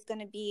like there's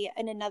going to be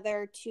in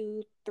another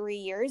 2-3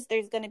 years,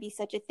 there's going to be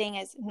such a thing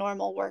as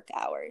normal work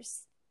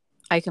hours.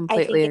 I I think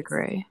completely it's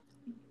agree.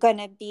 going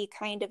to be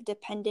kind of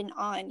dependent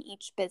on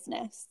each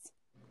business.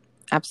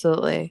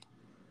 Absolutely.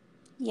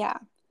 Yeah.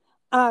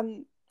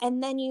 And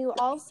then you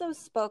also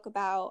spoke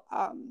about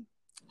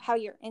how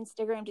your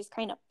Instagram just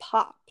kind of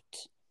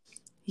popped.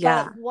 But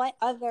Yeah. what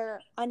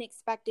other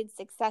unexpected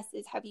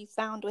successes have you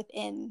found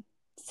within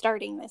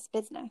starting this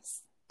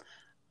business?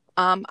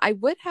 I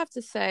would have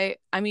to say,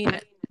 I mean,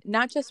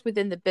 not just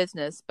within the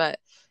business, but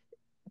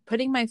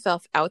putting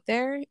myself out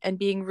there and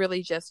being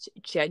really just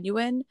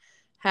genuine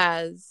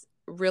has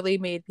really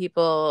made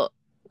people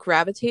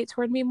gravitate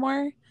toward me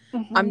more.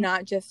 I'm Mm-hmm.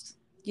 not just,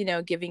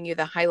 giving you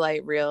the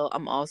highlight reel.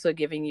 I'm also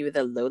giving you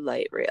the low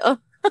light reel.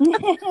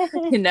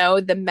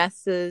 The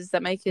messes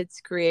that my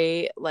kids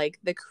create, like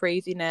the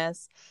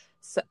craziness,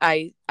 So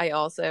I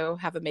also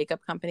have a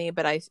makeup company,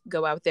 but I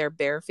go out there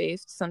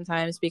barefaced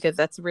sometimes because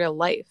that's real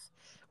life.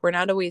 We're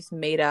not always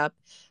made up,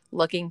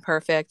 looking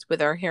perfect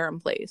with our hair in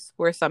place.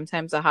 We're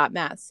sometimes a hot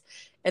mess.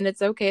 And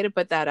it's okay to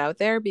put that out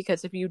there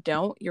because if you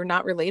don't, you're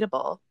not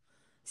relatable.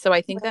 So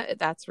I think Right. that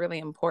that's really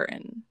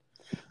important.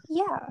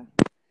 Yeah.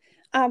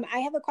 I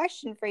have a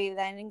question for you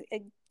then,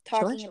 Sure.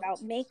 talking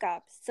about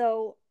makeup.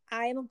 So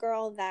I'm a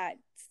girl that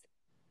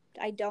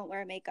I don't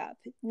wear makeup,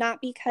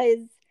 not because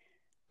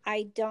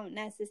I don't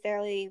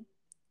necessarily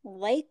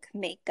like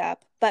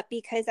makeup, but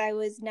because I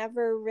was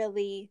never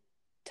really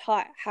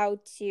taught how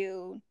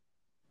to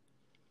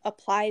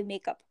apply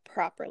makeup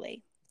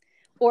properly,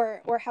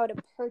 or how to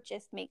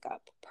purchase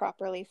makeup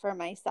properly for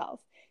myself.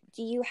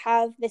 Do you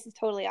have, this is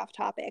totally off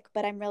topic,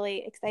 but I'm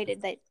really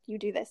excited that you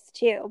do this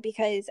too,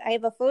 because I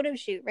have a photo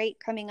shoot right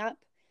coming up.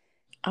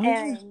 Oh,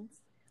 yeah. And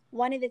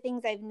one of the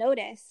things I've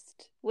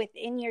noticed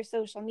within your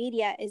social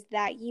media is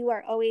that you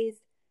are always,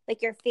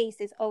 like, your face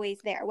is always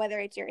there, whether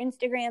it's your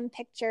Instagram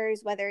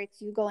pictures, whether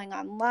it's you going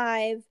on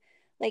live.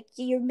 Like,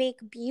 you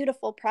make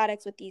beautiful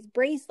products with these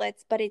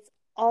bracelets, but it's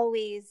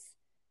always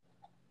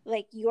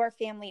like your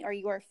family or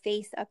your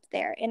face up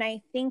there. And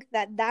I think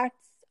that that's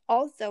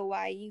also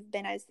why you've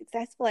been as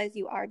successful as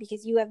you are,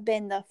 because you have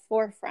been the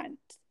forefront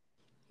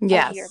of your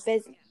Yes.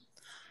 business.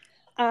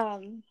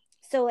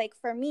 So like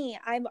for me,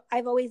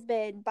 I've always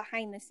been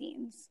behind the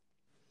scenes.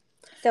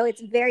 So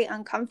it's very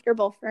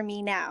uncomfortable for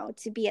me now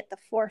to be at the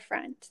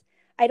forefront.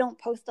 I don't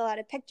post a lot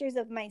of pictures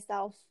of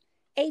myself,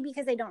 A,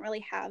 because I don't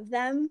really have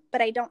them,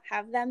 but I don't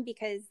have them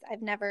because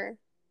I've never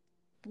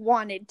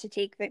wanted to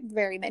take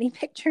very many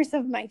pictures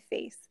of my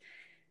face.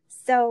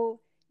 So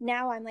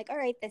now I'm like, all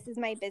right, this is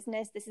my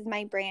business. This is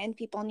my brand.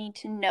 People need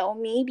to know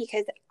me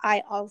because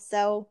I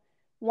also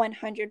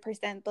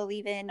 100%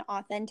 believe in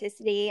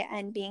authenticity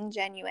and being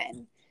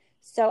genuine.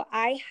 So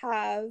I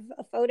have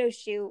a photo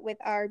shoot with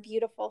our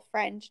beautiful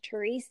friend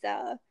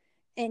Teresa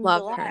in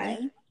Love her. July.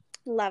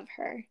 Love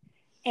her.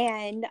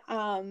 And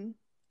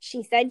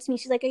she said to me,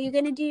 she's like, are you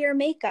going to do your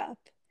makeup?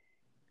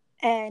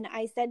 And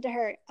I said to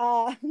her,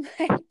 I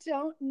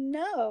don't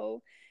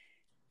know.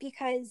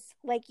 Because,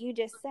 like you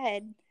just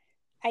said,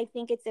 I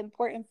think it's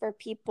important for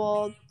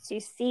people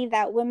to see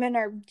that women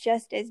are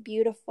just as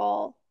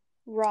beautiful,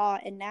 raw,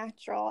 and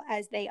natural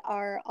as they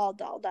are all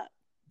dolled up.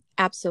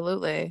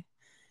 Absolutely.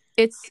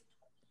 It's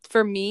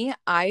for me,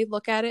 I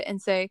look at it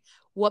and say,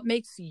 what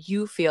makes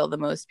you feel the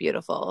most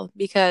beautiful?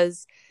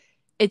 Because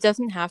it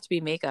doesn't have to be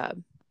makeup.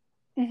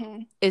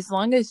 Mm-hmm. As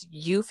long as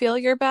you feel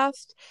your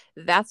best,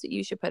 that's what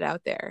you should put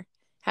out there.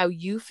 How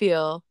you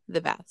feel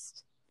the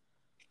best.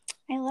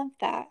 I love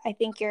that. I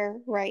think you're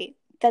right.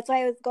 That's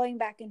why I was going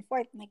back and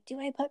forth. I'm like, do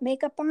I put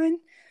makeup on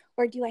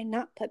or do I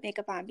not put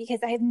makeup on? Because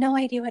I have no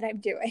idea what I'm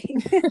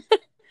doing.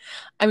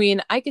 I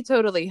mean, I could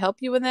totally help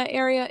you in that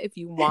area if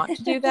you want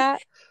to do that.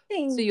 So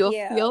Thank you'll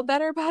feel you.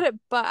 better about it.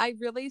 But I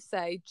really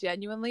say,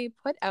 genuinely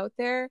put out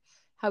there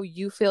how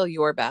you feel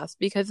your best.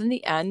 Because in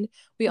the end,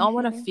 we all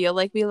want to Mm-hmm. feel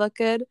like we look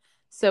good.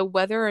 So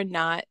whether or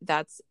not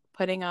that's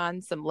putting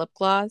on some lip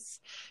gloss,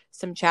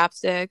 some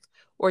chapstick,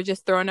 or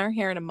just throwing our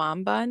hair in a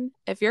mom bun,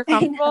 if you're I know.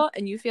 comfortable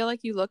and you feel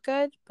like you look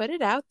good, put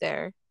it out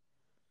there.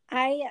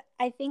 I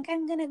think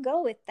I'm gonna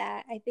go with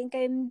that. I think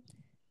I'm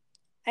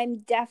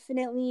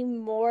definitely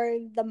more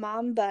the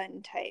mom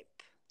bun type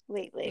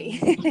lately.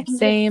 Just,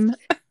 Same.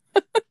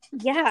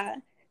 yeah.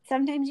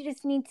 Sometimes you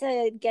just need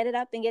to get it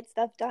up and get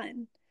stuff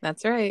done.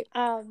 That's right.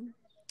 Um,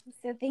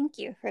 so thank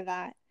you for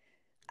that.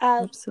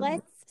 Absolutely.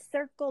 Let's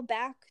circle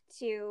back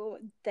to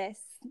this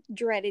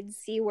dreaded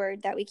C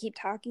word that we keep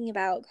talking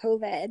about,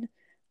 COVID.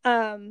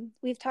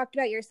 We've talked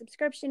about your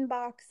subscription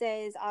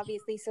boxes,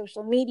 obviously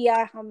social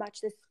media, how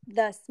much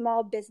the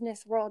small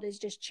business world is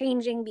just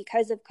changing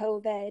because of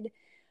COVID.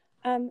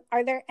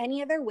 Are there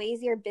any other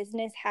ways your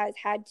business has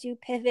had to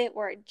pivot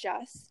or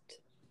adjust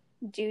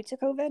due to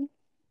COVID?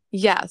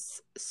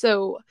 Yes.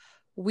 So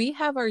we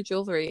have our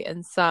jewelry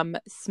in some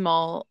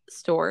small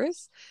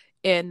stores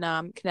in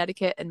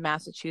Connecticut and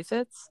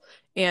Massachusetts.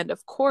 And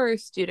of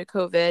course, due to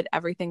COVID,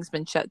 everything's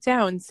been shut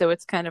down. So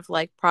it's kind of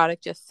like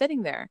product just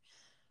sitting there.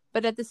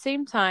 But at the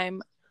same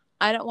time,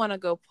 I don't want to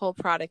go pull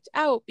product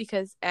out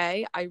because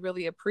A, I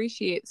really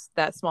appreciate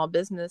that small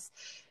business,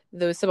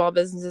 those small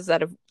businesses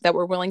that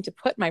were willing to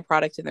put my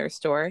product in their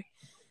store.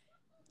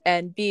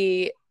 And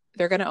B,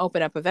 they're going to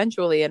open up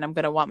eventually and I'm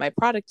going to want my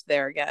product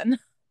there again.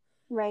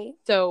 Right.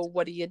 So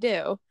what do you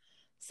do?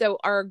 So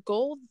our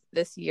goal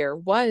this year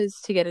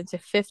was to get into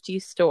 50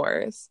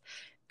 stores.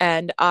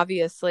 And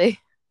obviously,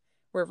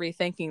 we're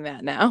rethinking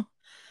that now.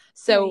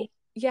 So Right.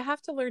 you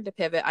have to learn to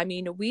pivot. I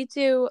mean, we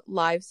do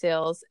live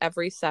sales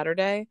every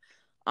Saturday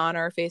on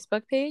our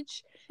Facebook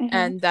page, Mm-hmm.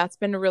 and that's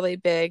been really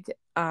big.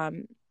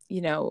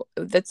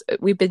 That's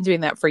we've been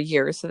doing that for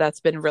years, so that's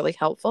been really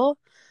helpful.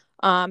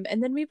 And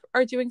then we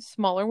are doing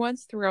smaller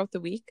ones throughout the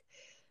week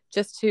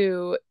just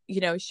to,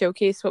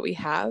 showcase what we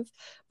have.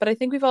 But I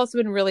think we've also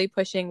been really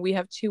pushing. We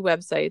have two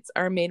websites,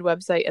 our main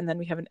website, and then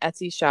we have an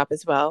Etsy shop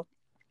as well.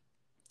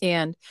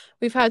 And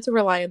we've had to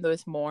rely on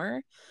those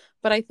more.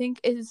 But I think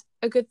is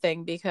a good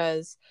thing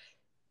because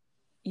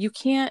you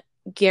can't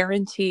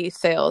guarantee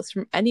sales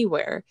from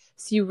anywhere.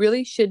 So you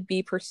really should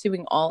be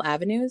pursuing all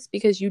avenues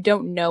because you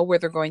don't know where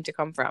they're going to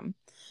come from.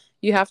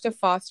 You have to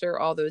foster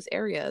all those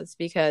areas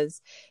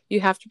because you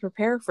have to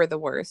prepare for the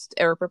worst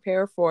or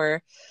prepare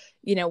for,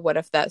 what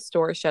if that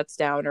store shuts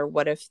down, or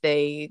what if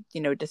they,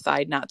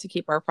 decide not to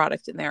keep our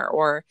product in there,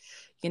 or,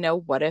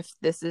 what if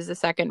this is a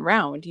second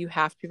round? You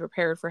have to be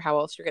prepared for how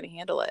else you're going to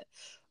handle it.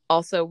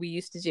 Also, we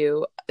used to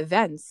do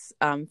events,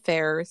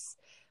 fairs,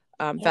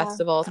 Yeah.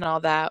 festivals and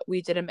all that.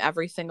 We did them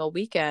every single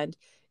weekend,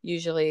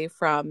 usually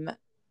from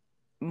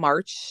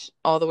March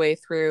all the way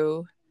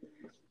through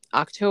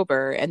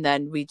October, and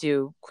then we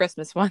do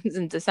Christmas ones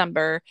in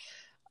December.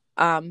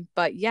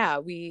 But yeah,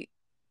 we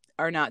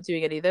are not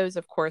doing any of those,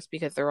 of course,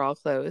 because they're all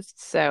closed.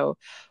 So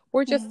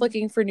we're just Mhm.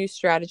 looking for new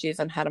strategies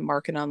on how to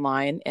market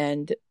online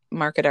and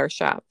market our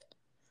shop.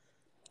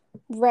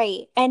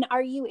 Right. And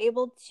are you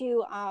able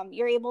to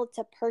you're able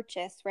to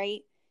purchase,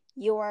 right,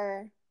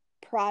 your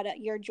product,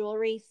 your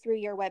jewelry through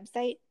your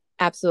website?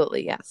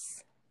 Absolutely,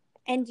 yes.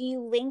 And do you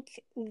link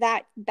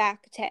that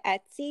back to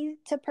Etsy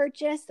to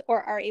purchase,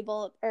 or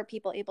are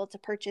people able to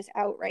purchase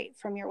outright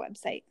from your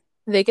website?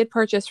 They could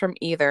purchase from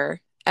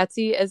either.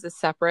 Etsy is a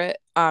separate,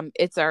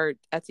 it's our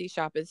Etsy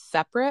shop is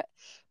separate,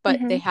 but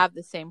they Mm-hmm. have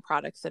the same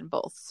products in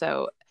both.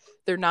 So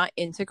they're not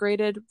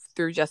integrated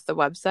through just the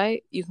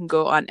website. You can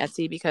go on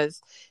Etsy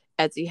because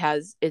Etsy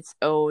has its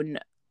own,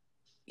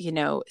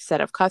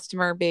 set of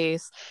customer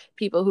base,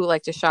 people who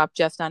like to shop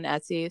just on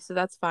Etsy. So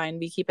that's fine.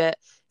 We keep it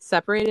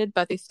separated,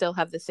 but they still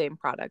have the same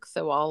products.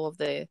 So all of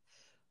the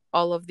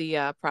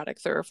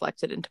products are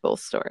reflected into both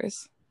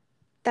stores.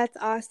 That's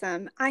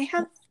awesome. I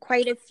have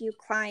quite a few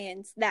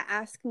clients that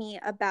ask me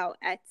about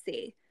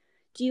Etsy.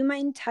 Do you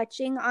mind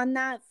touching on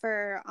that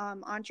for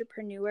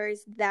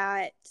entrepreneurs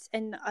that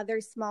and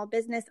other small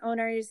business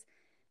owners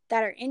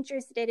that are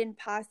interested in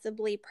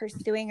possibly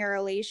pursuing a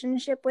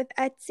relationship with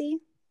Etsy?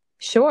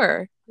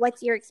 Sure.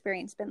 What's your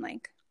experience been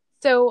like?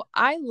 So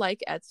I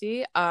like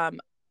Etsy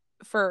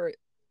for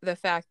the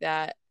fact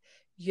that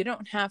you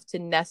don't have to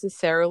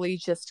necessarily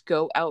just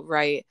go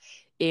outright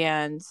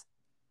and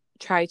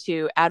try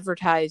to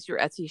advertise your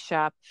Etsy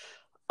shop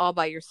all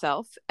by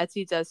yourself.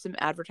 Etsy does some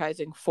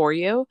advertising for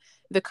you.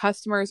 The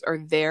customers are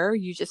there.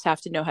 You just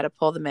have to know how to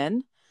pull them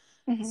in.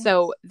 Mm-hmm.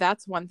 So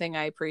that's one thing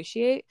I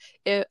appreciate.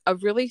 A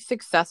really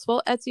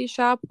successful Etsy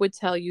shop would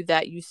tell you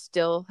that you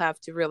still have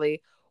to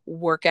really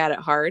work at it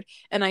hard.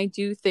 And I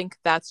do think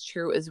that's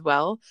true as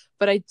well.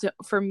 But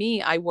for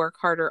me, I work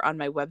harder on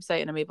my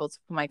website and I'm able to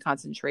put my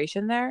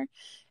concentration there.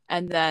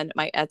 And then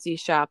my Etsy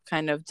shop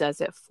kind of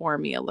does it for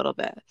me a little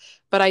bit.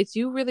 But I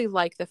do really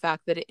like the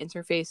fact that it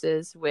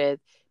interfaces with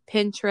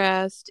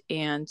Pinterest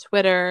and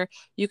Twitter.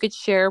 You could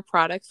share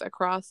products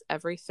across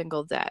every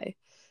single day,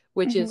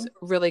 which Mm-hmm. is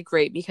really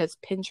great because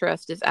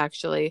Pinterest is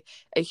actually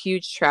a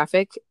huge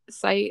traffic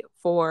site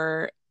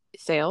for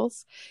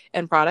sales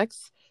and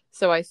products.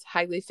 So I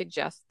highly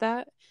suggest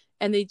that.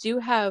 And they do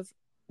have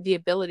the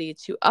ability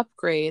to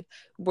upgrade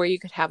where you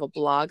could have a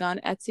blog on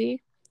Etsy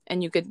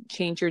and you could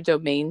change your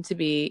domain to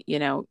be,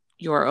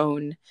 your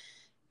own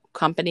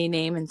company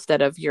name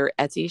instead of your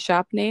Etsy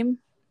shop name.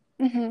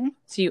 Mm-hmm.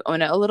 So you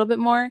own it a little bit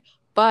more.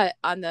 But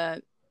on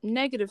the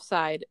negative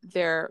side,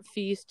 their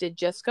fees did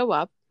just go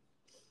up,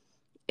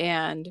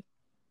 and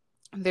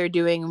they're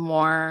doing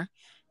more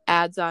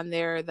ads on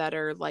there that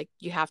are like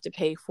you have to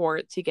pay for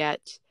it to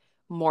get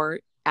more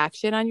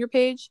action on your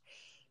page.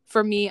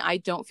 For me, I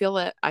don't feel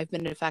that I've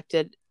been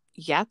affected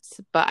yet,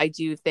 but I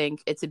do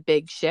think it's a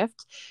big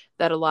shift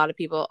that a lot of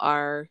people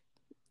are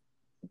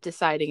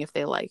deciding if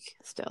they like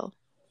still.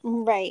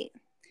 Right.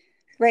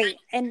 Right.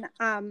 And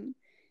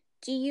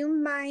do you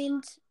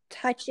mind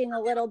touching a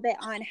little bit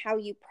on how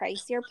you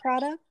price your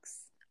products?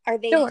 Are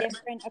they Sure.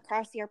 different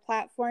across your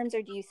platforms,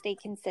 or do you stay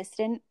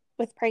consistent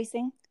with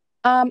pricing?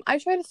 I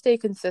try to stay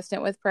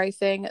consistent with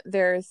pricing.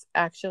 There's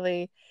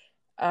actually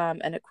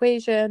an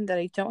equation that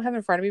I don't have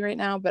in front of me right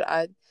now,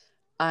 but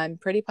I'm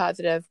pretty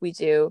positive we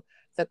do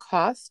the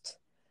cost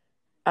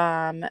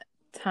um,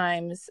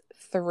 times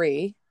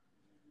 3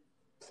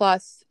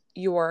 plus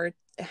your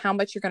how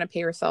much you're going to pay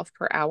yourself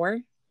per hour.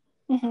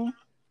 Mm-hmm.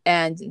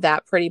 And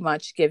that pretty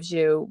much gives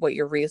you what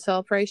your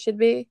resale price should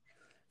be.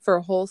 For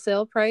a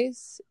wholesale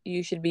price,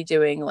 you should be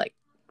doing like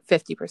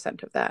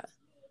 50% of that.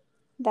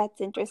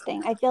 That's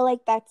interesting. I feel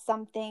like that's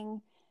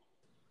something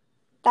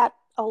that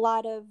a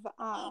lot of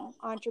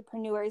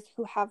entrepreneurs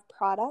who have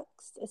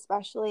products,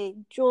 especially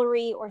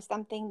jewelry or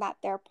something that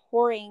they're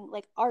pouring,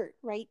 like art,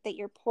 right? That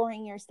you're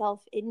pouring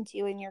yourself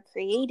into and you're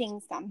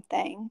creating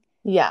something.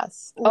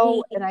 Yes. We,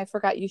 Oh, and I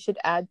forgot you should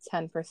add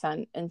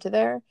 10% into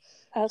there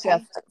okay.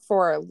 just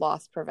for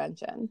loss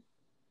prevention.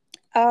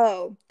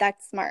 Oh,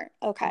 that's smart.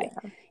 Okay.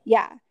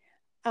 Yeah.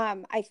 Yeah.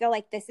 I feel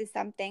like this is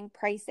something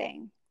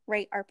pricing,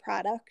 right? Our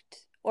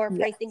product or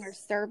pricing our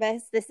Yes.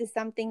 service. This is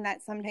something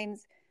that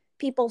sometimes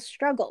people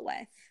struggle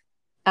with.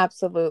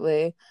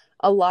 Absolutely.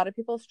 A lot of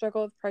people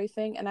struggle with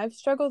pricing, and I've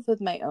struggled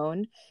with my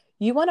own.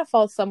 You want to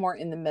fall somewhere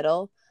in the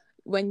middle.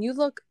 When you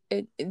look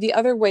at the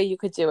other way you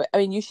could do it, I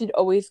mean, you should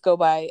always go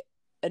by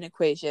an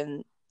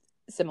equation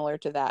similar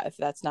to that if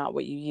that's not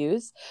what you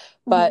use.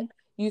 But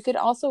Mm-hmm. you could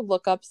also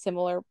look up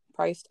similar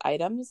priced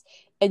items,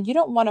 and you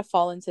don't want to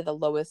fall into the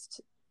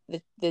lowest,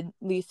 the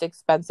least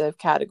expensive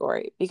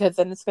category, because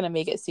then it's going to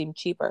make it seem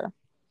cheaper.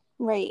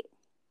 Right.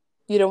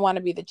 You don't want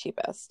to be the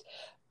cheapest,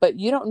 but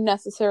you don't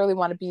necessarily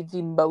want to be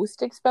the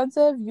most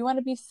expensive. You want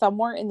to be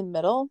somewhere in the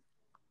middle,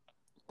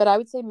 but I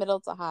would say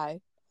middle to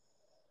high,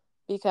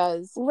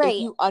 because if Right.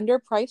 you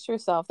underprice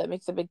yourself, that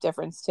makes a big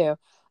difference too.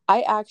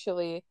 I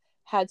actually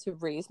had to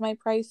raise my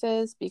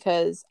prices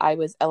because I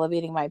was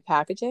elevating my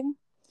packaging.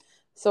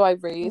 So I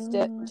raised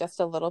it Mm, just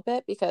a little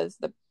bit because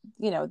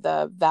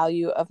the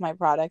value of my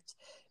product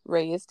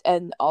raised,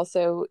 and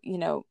also,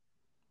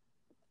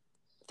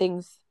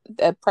 things,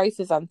 the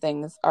prices on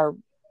things are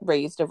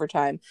raised over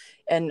time.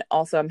 And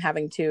also I'm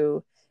having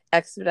to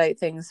expedite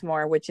things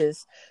more, which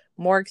is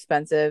more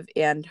expensive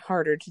and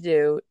harder to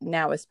do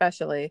now,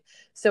 especially.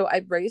 So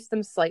I raised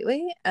them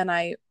slightly, and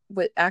I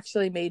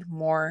actually made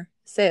more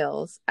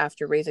sales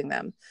after raising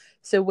them.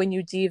 So when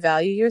you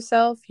devalue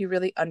yourself, you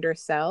really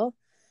undersell,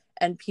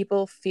 and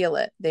people feel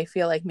it. They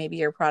feel like maybe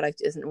your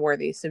product isn't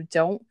worthy. So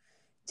don't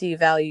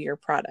devalue your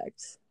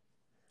product.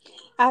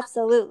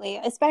 absolutely.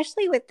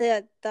 Especially with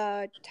the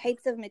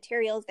types of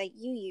materials that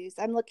you use.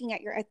 I'm looking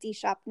at your Etsy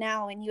shop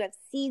now and you have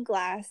sea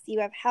glass, you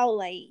have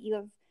howlite, you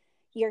have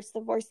your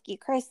Swarovski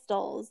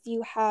crystals,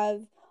 you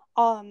have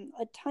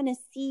a ton of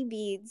sea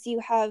beads, you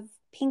have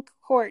pink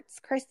quartz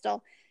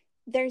crystal.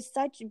 There's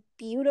such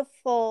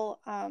beautiful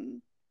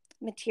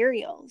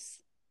materials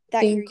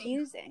that you're Thank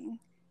using.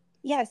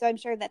 Yeah, so I'm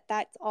sure that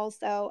that's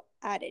also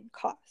added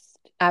cost.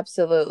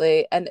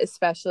 Absolutely. And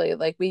especially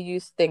like we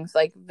use things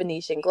like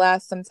Venetian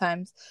glass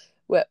sometimes.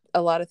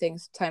 A lot of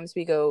things times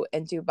we go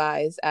and do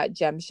buys at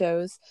gem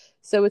shows.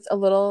 So it's a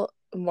little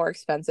more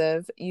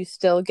expensive. You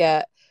still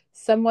get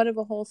somewhat of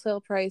a wholesale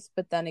price,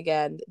 but then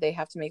again, they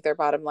have to make their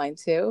bottom line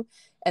too.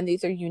 And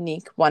these are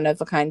unique, one of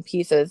a kind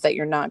pieces that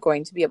you're not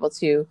going to be able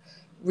to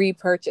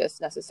repurchase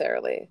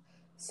necessarily.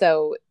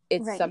 So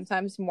it's Right.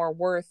 sometimes more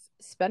worth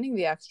spending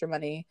the extra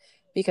money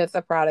because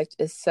the product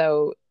is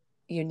so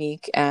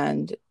unique,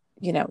 and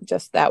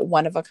just that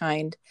one of a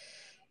kind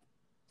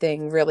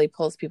thing really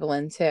pulls people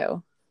in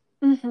too.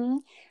 Mm-hmm.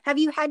 Have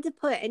you had to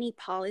put any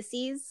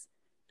policies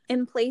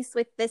in place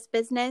with this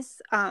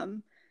business?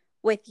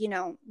 With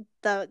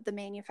the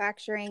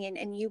manufacturing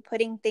and you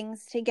putting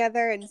things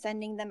together and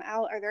sending them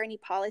out, are there any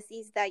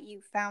policies that you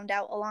found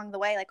out along the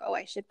way, like, oh,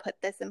 I should put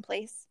this in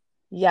place?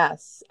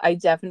 Yes, I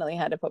definitely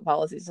had to put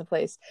policies in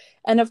place.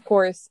 And of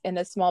course, in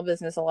a small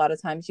business, a lot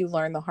of times you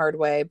learn the hard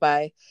way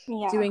by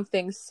Yeah. doing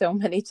things so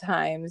many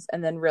times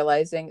and then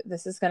realizing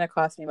this is going to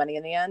cost me money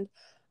in the end.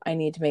 I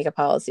need to make a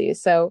policy.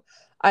 So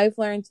I've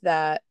learned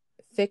that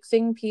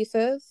fixing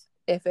pieces,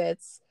 if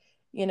it's,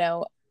 you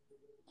know,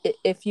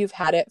 if you've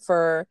had it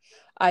for,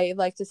 I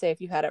like to say,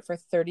 if you've had it for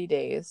 30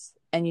 days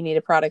and you need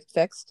a product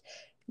fixed,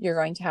 you're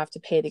going to have to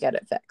pay to get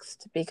it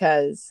fixed,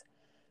 because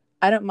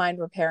I don't mind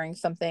repairing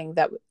something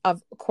that,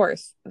 of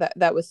course,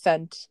 that was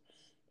sent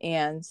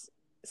and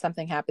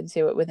something happened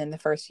to it within the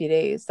first few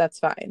days. That's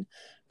fine.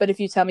 But if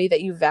you tell me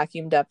that you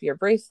vacuumed up your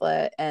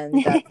bracelet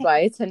and that's why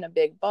it's in a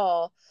big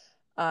ball,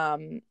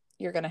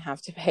 you're going to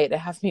have to pay to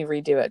have me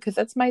redo it, because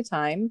that's my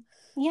time.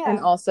 And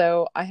Yeah.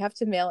 also, I have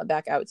to mail it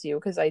back out to you,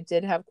 because I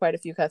did have quite a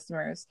few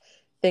customers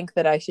think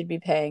that I should be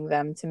paying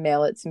them to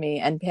mail it to me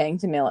and paying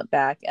to mail it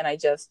back. And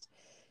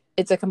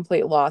it's a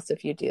complete loss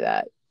if you do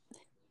that.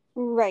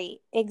 Right,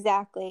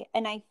 exactly.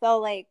 And I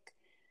feel like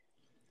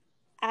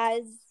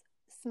as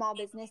small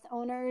business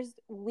owners,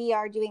 we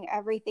are doing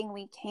everything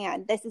we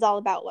can. This is all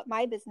about what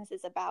my business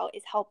is about,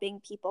 is helping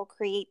people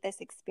create this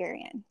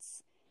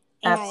experience.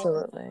 And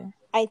Absolutely.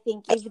 I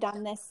think you've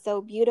done this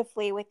so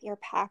beautifully with your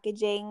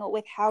packaging,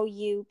 with how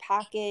you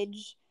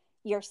package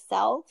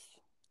yourself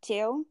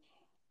too,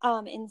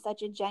 in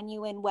such a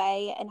genuine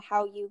way, and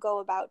how you go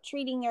about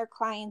treating your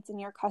clients and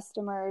your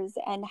customers,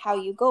 and how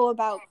you go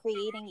about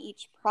creating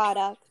each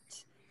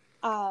product.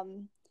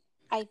 Um,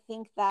 I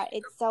think that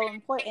it's so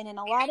important. And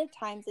a lot of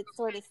times it's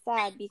sort of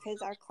sad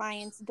because our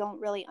clients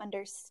don't really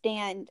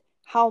understand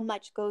how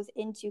much goes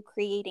into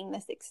creating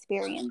this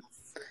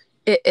experience.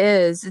 It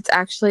is. It's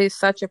actually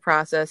such a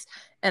process.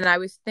 And I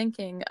was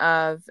thinking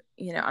of,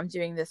 I'm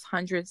doing this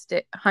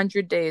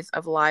 100 days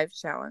of live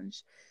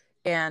challenge.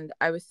 And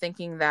I was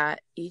thinking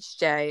that each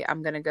day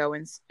I'm going to go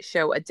and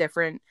show a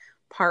different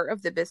part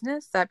of the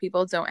business that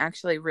people don't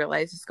actually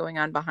realize is going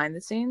on behind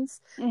the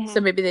scenes. So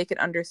Mm-hmm. maybe they can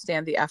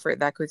understand the effort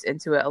that goes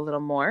into it a little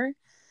more,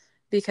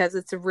 because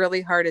it's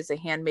really hard as a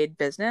handmade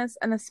business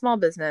and a small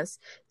business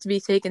to be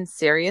taken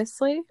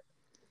seriously,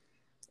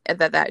 and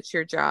that's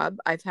your job.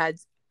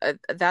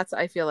 That's,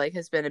 I feel like,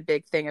 has been a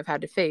big thing I've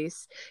had to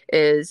face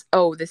is,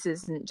 oh, this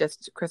isn't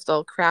just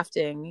Crystal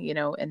crafting,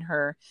 in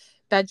her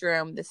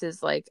bedroom. This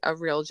is like a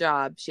real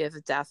job. She has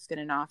a desk in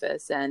an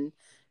office, and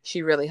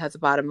she really has a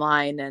bottom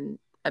line and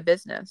a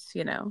business.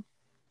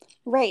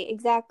 Right,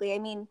 exactly. I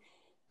mean,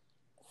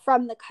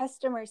 from the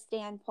customer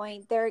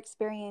standpoint, their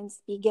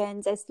experience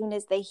begins as soon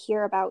as they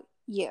hear about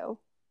you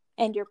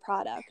and your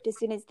product, as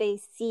soon as they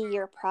see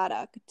your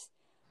product.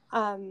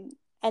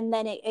 And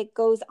then it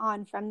goes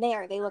on from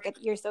there. They look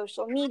at your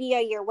social media,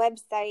 your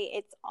website.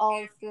 It's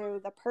all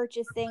through the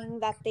purchasing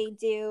that they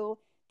do,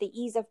 the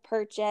ease of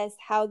purchase,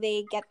 how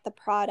they get the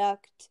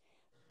product.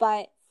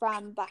 But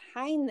from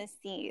behind the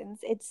scenes,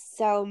 it's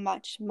so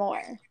much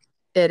more.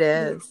 It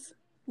is.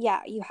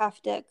 Yeah, you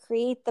have to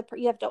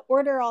you have to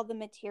order all the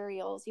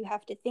materials, you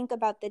have to think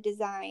about the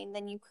design,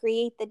 then you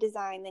create the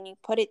design, then you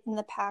put it in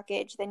the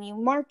package, then you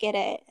market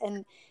it,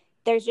 and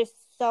there's just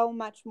so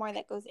much more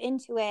that goes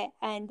into it.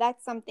 And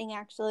that's something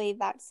actually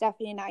that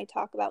Stephanie and I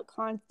talk about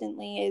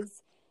constantly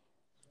is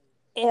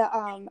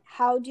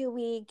how do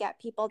we get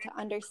people to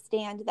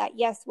understand that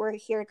yes, we're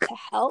here to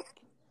help,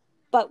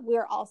 but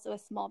we're also a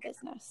small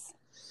business.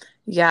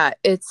 Yeah,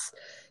 it's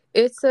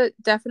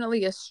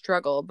definitely a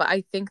struggle, but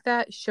I think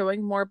that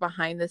showing more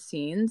behind the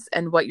scenes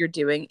and what you're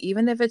doing,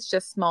 even if it's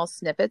just small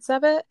snippets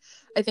of it,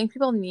 I think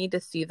people need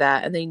to see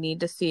that, and they need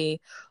to see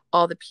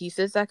all the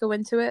pieces that go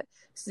into it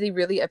so they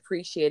really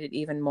appreciate it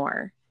even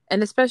more.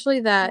 And especially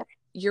that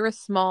you're a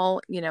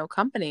small,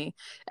 company.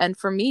 And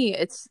for me,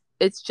 it's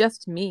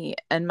just me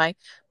and my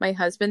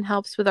husband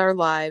helps with our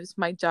lives.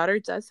 My daughter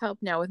does help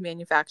now with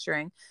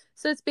manufacturing.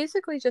 So it's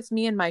basically just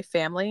me and my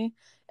family.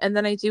 And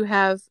then I do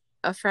have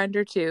a friend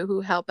or two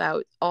who help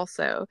out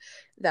also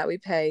that we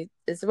pay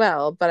as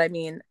well. But I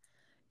mean,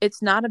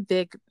 it's not a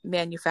big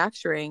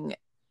manufacturing,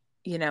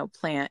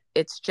 plant.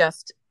 It's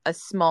just a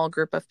small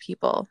group of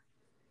people.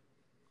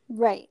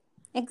 Right.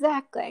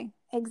 Exactly.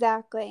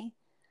 Exactly.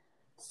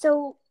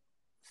 So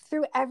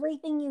through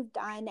everything you've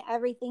done,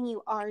 everything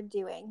you are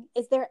doing,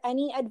 is there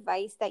any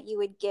advice that you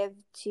would give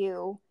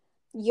to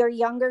your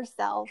younger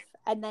self,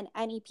 and then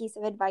any piece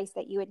of advice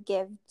that you would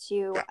give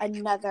to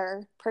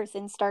another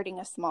person starting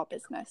a small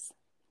business?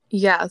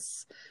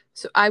 Yes.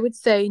 So I would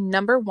say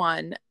number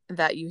one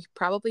that you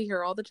probably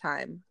hear all the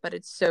time, but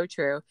it's so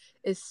true,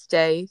 is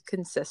stay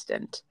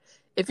consistent.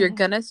 If you're Mm-hmm.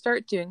 going to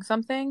start doing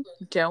something,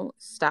 don't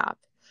stop.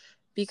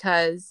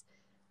 Because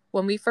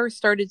when we first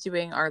started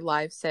doing our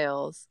live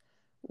sales,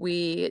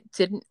 we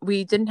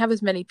didn't have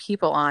as many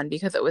people on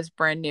because it was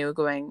brand new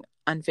going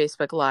on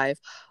Facebook Live.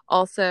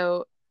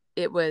 Also,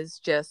 it was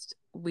just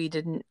we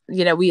didn't,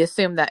 we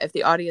assumed that if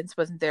the audience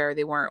wasn't there,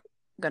 they weren't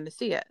going to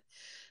see it.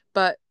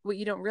 But what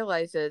you don't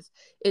realize is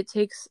it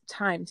takes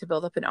time to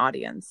build up an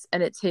audience,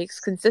 and it takes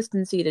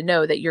consistency to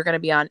know that you're going to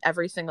be on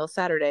every single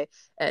Saturday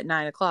at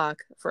 9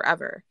 o'clock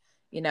forever.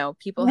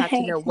 People have to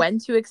Right. know when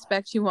to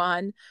expect you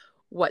on,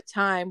 what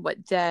time,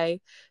 what day.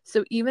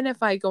 So even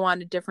if I go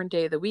on a different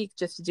day of the week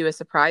just to do a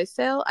surprise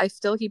sale, I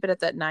still keep it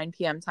at that 9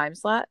 p.m. time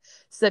slot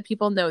so that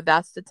people know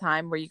that's the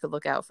time where you could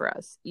look out for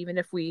us. Even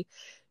if we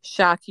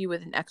shock you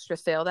with an extra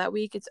sale that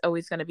week, it's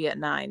always going to be at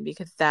 9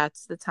 because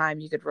that's the time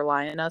you could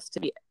rely on us to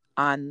be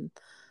on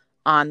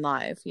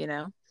live.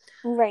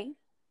 Right.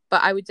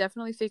 But I would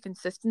definitely say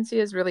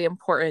consistency is really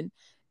important,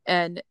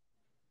 and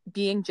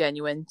being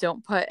genuine.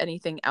 Don't put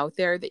anything out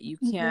there that you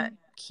Mm-hmm. can't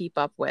keep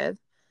up with.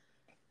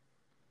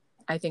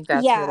 I think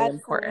that's Yeah, really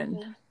important.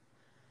 absolutely.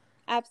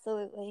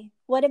 Absolutely.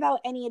 What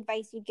about any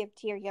advice you'd give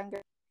to your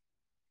younger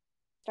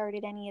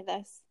started any of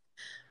this?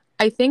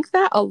 I think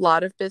that a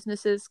lot of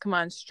businesses come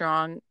on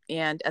strong,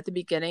 and at the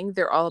beginning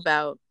they're all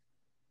about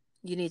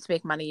you need to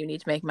make money, you need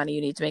to make money,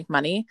 you need to make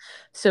money.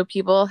 So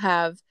people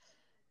have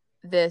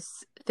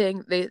this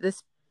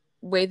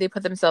way they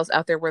put themselves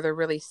out there where they're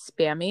really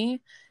spammy,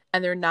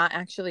 and they're not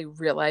actually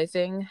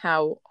realizing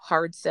how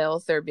hard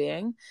sales they're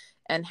being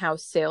and how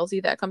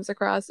salesy that comes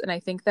across. And I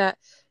think that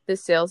the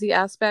salesy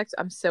aspect,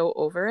 I'm so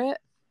over it.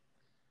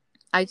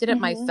 I did it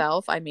Mm-hmm.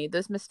 myself. I made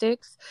those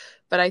mistakes,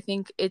 but I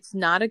think it's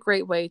not a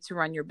great way to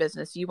run your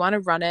business. You want to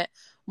run it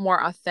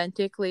more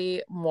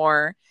authentically,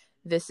 more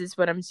this is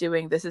what I'm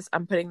doing.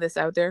 I'm putting this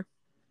out there.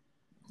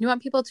 You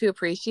want people to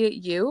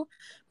appreciate you,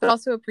 but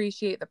also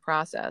appreciate the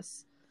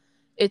process.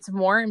 It's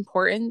more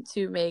important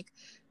to make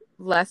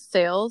less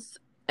sales,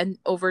 and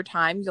over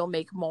time you'll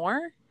make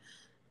more,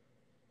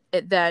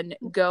 then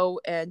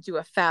go and do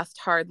a fast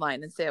hard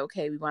line and say,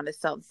 okay, we want to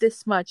sell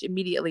this much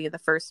immediately in the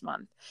first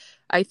month.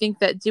 I think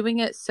that doing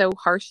it so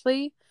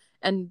harshly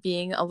and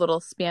being a little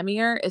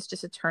spammier is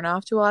just a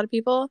turnoff to a lot of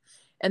people,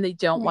 and they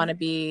don't want to Right.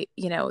 be,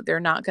 they're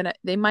not gonna,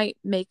 they might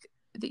make,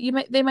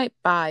 they might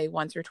buy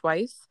once or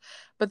twice,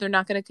 but they're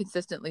not going to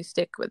consistently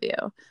stick with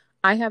you.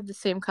 I have the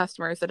same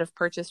customers that have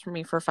purchased from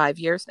me for 5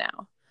 years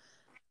now,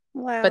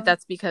 but Wow.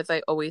 that's because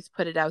I always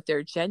put it out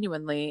there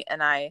genuinely,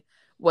 and I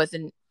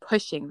wasn't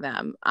pushing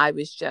them. I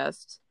was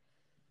just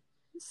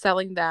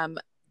selling them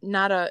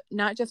not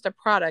just a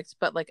product,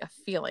 but like a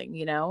feeling.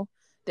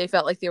 They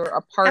felt like they were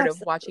a part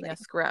of watching Absolutely.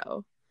 us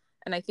grow.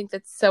 And I think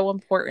that's so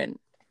important.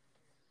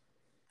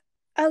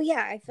 Oh,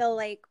 yeah. I feel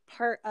like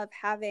part of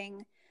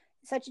having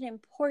such an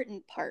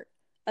important part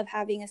of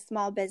having a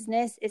small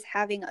business is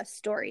having a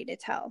story to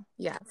tell.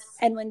 Yes.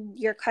 And when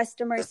your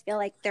customers feel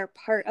like they're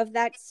part of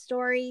that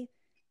story,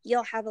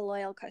 you'll have a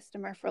loyal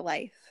customer for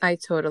life. I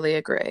totally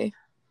agree.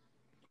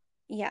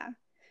 Yeah.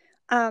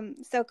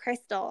 So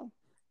Crystal,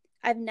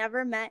 I've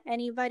never met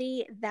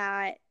anybody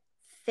that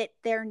fit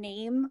their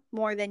name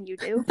more than you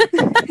do.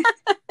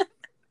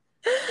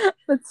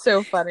 That's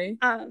so funny.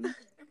 I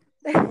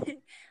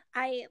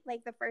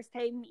like the first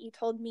time you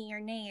told me your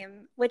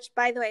name, which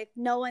by the way, if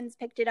no one's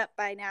picked it up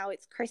by now,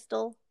 it's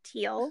Crystal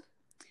Teal.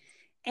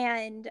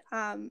 And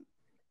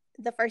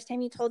the first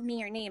time you told me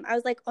your name, I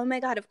was like, oh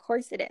my God, of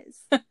course it is.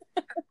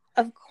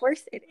 Of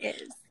course it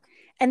is.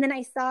 And then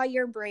I saw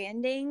your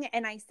branding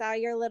and I saw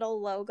your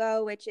little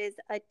logo, which is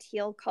a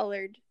teal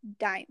colored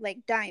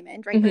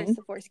diamond, right? Or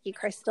Swarovski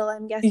crystal,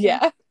 I'm guessing.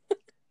 Yeah.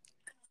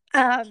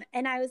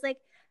 And I was like,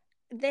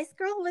 this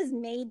girl was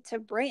made to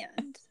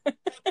brand.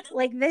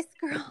 Like, this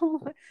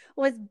girl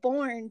was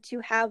born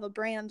to have a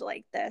brand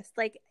like this.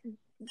 Like,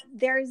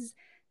 there's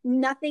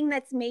nothing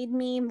that's made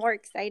me more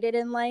excited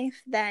in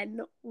life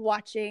than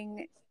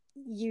watching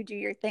you do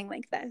your thing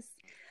like this.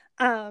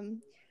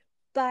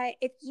 But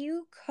if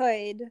you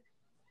could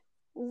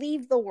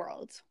leave the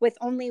world with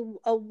only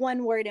a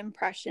one-word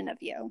impression of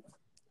you,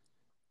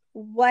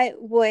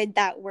 what would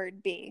that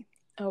word be?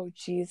 Oh,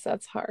 geez,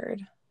 that's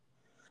hard.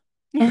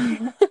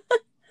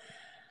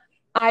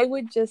 I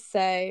would just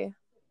say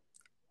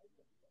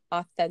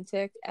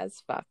authentic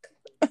as fuck.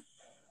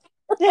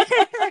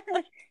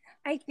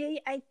 I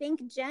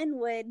think Jen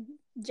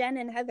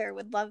and Heather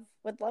would love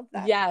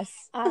that. Yes.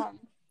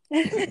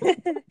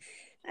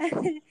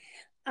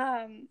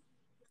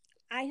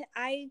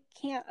 I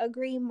can't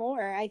agree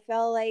more. I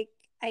feel like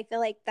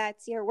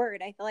that's your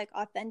word. I feel like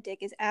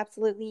authentic is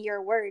absolutely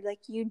your word.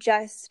 Like, you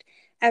just,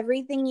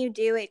 everything you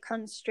do, it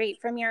comes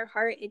straight from your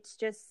heart. It's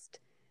just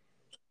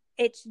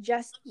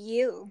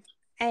you.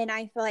 And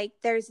I feel like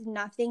there's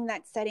nothing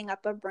that's setting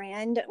up a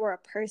brand or a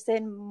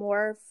person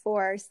more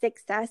for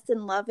success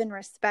and love and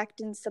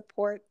respect and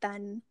support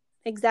than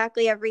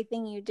exactly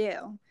everything you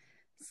do.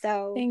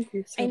 So thank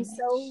you so I'm much.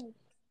 so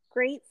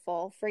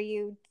grateful for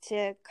you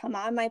to come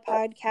on my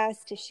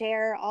podcast to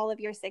share all of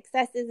your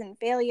successes and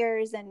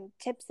failures and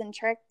tips and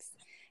tricks.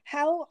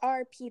 How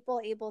are people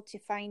able to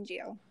find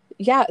you?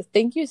 Yeah,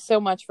 thank you so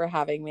much for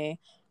having me.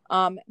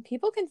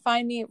 People can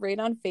find me right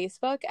on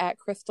Facebook at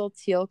Crystal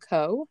Teal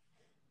Co.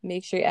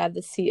 Make sure you add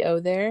the CO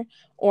there.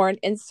 Or on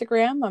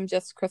Instagram, I'm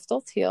just Crystal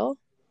Teal.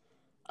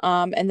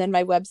 And then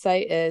my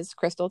website is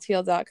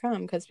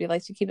crystalteal.com because we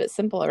like to keep it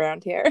simple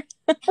around here.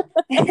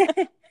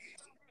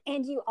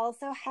 And you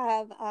also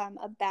have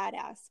a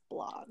badass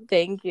blog.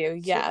 Thank you.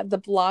 Yeah, the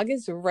blog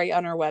is right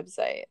on our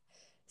website.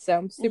 So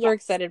I'm super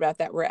excited about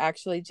that. We're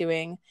actually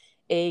doing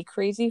a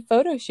crazy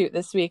photo shoot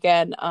this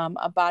weekend,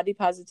 a body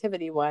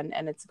positivity one,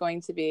 and it's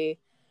going to be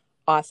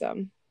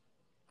awesome.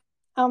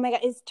 Oh my God.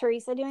 Is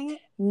Teresa doing it?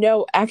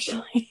 No,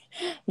 actually,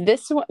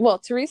 this one, well,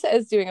 Teresa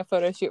is doing a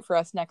photo shoot for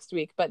us next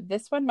week, but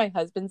this one my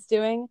husband's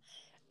doing.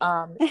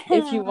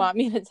 If you want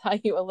me to tell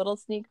you a little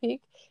sneak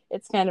peek,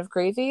 it's kind of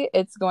crazy.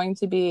 It's going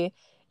to be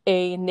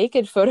a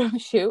naked photo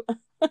shoot,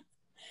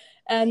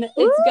 and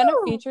it's going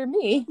to feature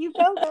me. You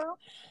go, girl.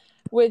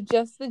 With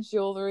just the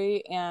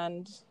jewelry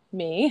and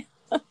me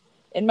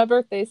in my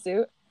birthday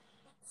suit.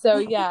 So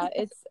yeah,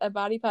 it's a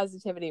body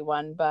positivity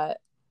one, but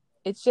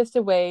it's just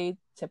a way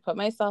to put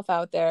myself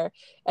out there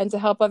and to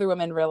help other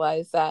women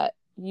realize that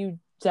you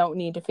don't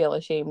need to feel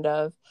ashamed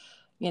of,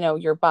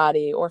 your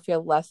body or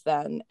feel less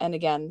than, and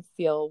again,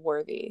 feel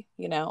worthy,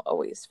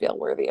 always feel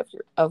worthy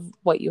of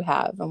what you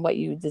have and what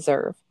you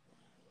deserve.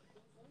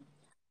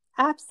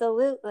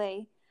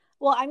 Absolutely.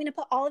 Well, I'm going to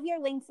put all of your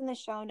links in the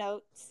show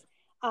notes.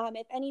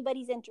 If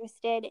anybody's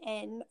interested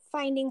in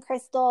finding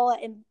Crystal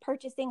and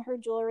purchasing her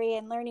jewelry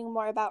and learning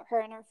more about her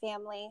and her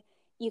family,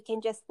 you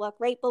can just look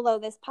right below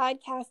this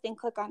podcast and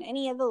click on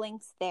any of the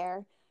links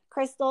there.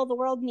 Crystal, the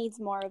world needs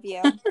more of you.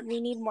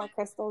 We need more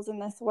Crystals in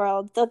this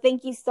world. So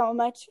thank you so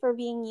much for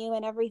being you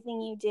and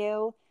everything you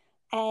do.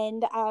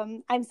 And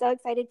I'm so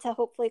excited to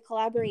hopefully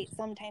collaborate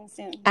sometime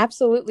soon.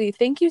 Absolutely.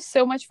 Thank you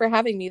so much for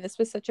having me. This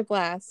was such a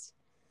blast.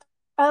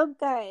 Oh,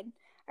 good.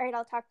 All right,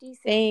 I'll talk to you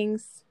soon.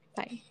 Thanks.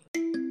 Bye.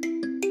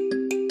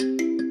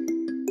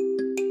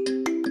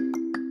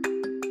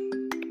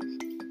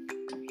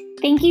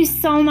 Thank you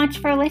so much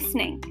for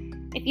listening.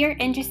 If you're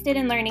interested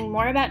in learning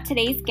more about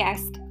today's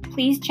guest,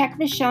 please check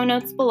the show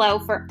notes below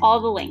for all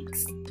the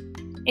links.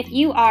 If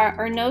you are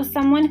or know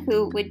someone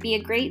who would be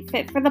a great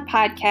fit for the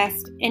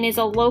podcast and is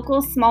a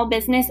local small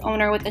business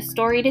owner with a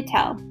story to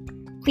tell,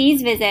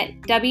 please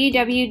visit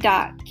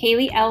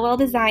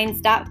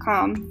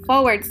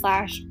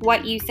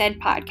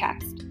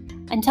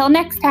www.kayleelwelldesigns.com/whatyoussaidpodcast. Until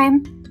next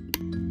time.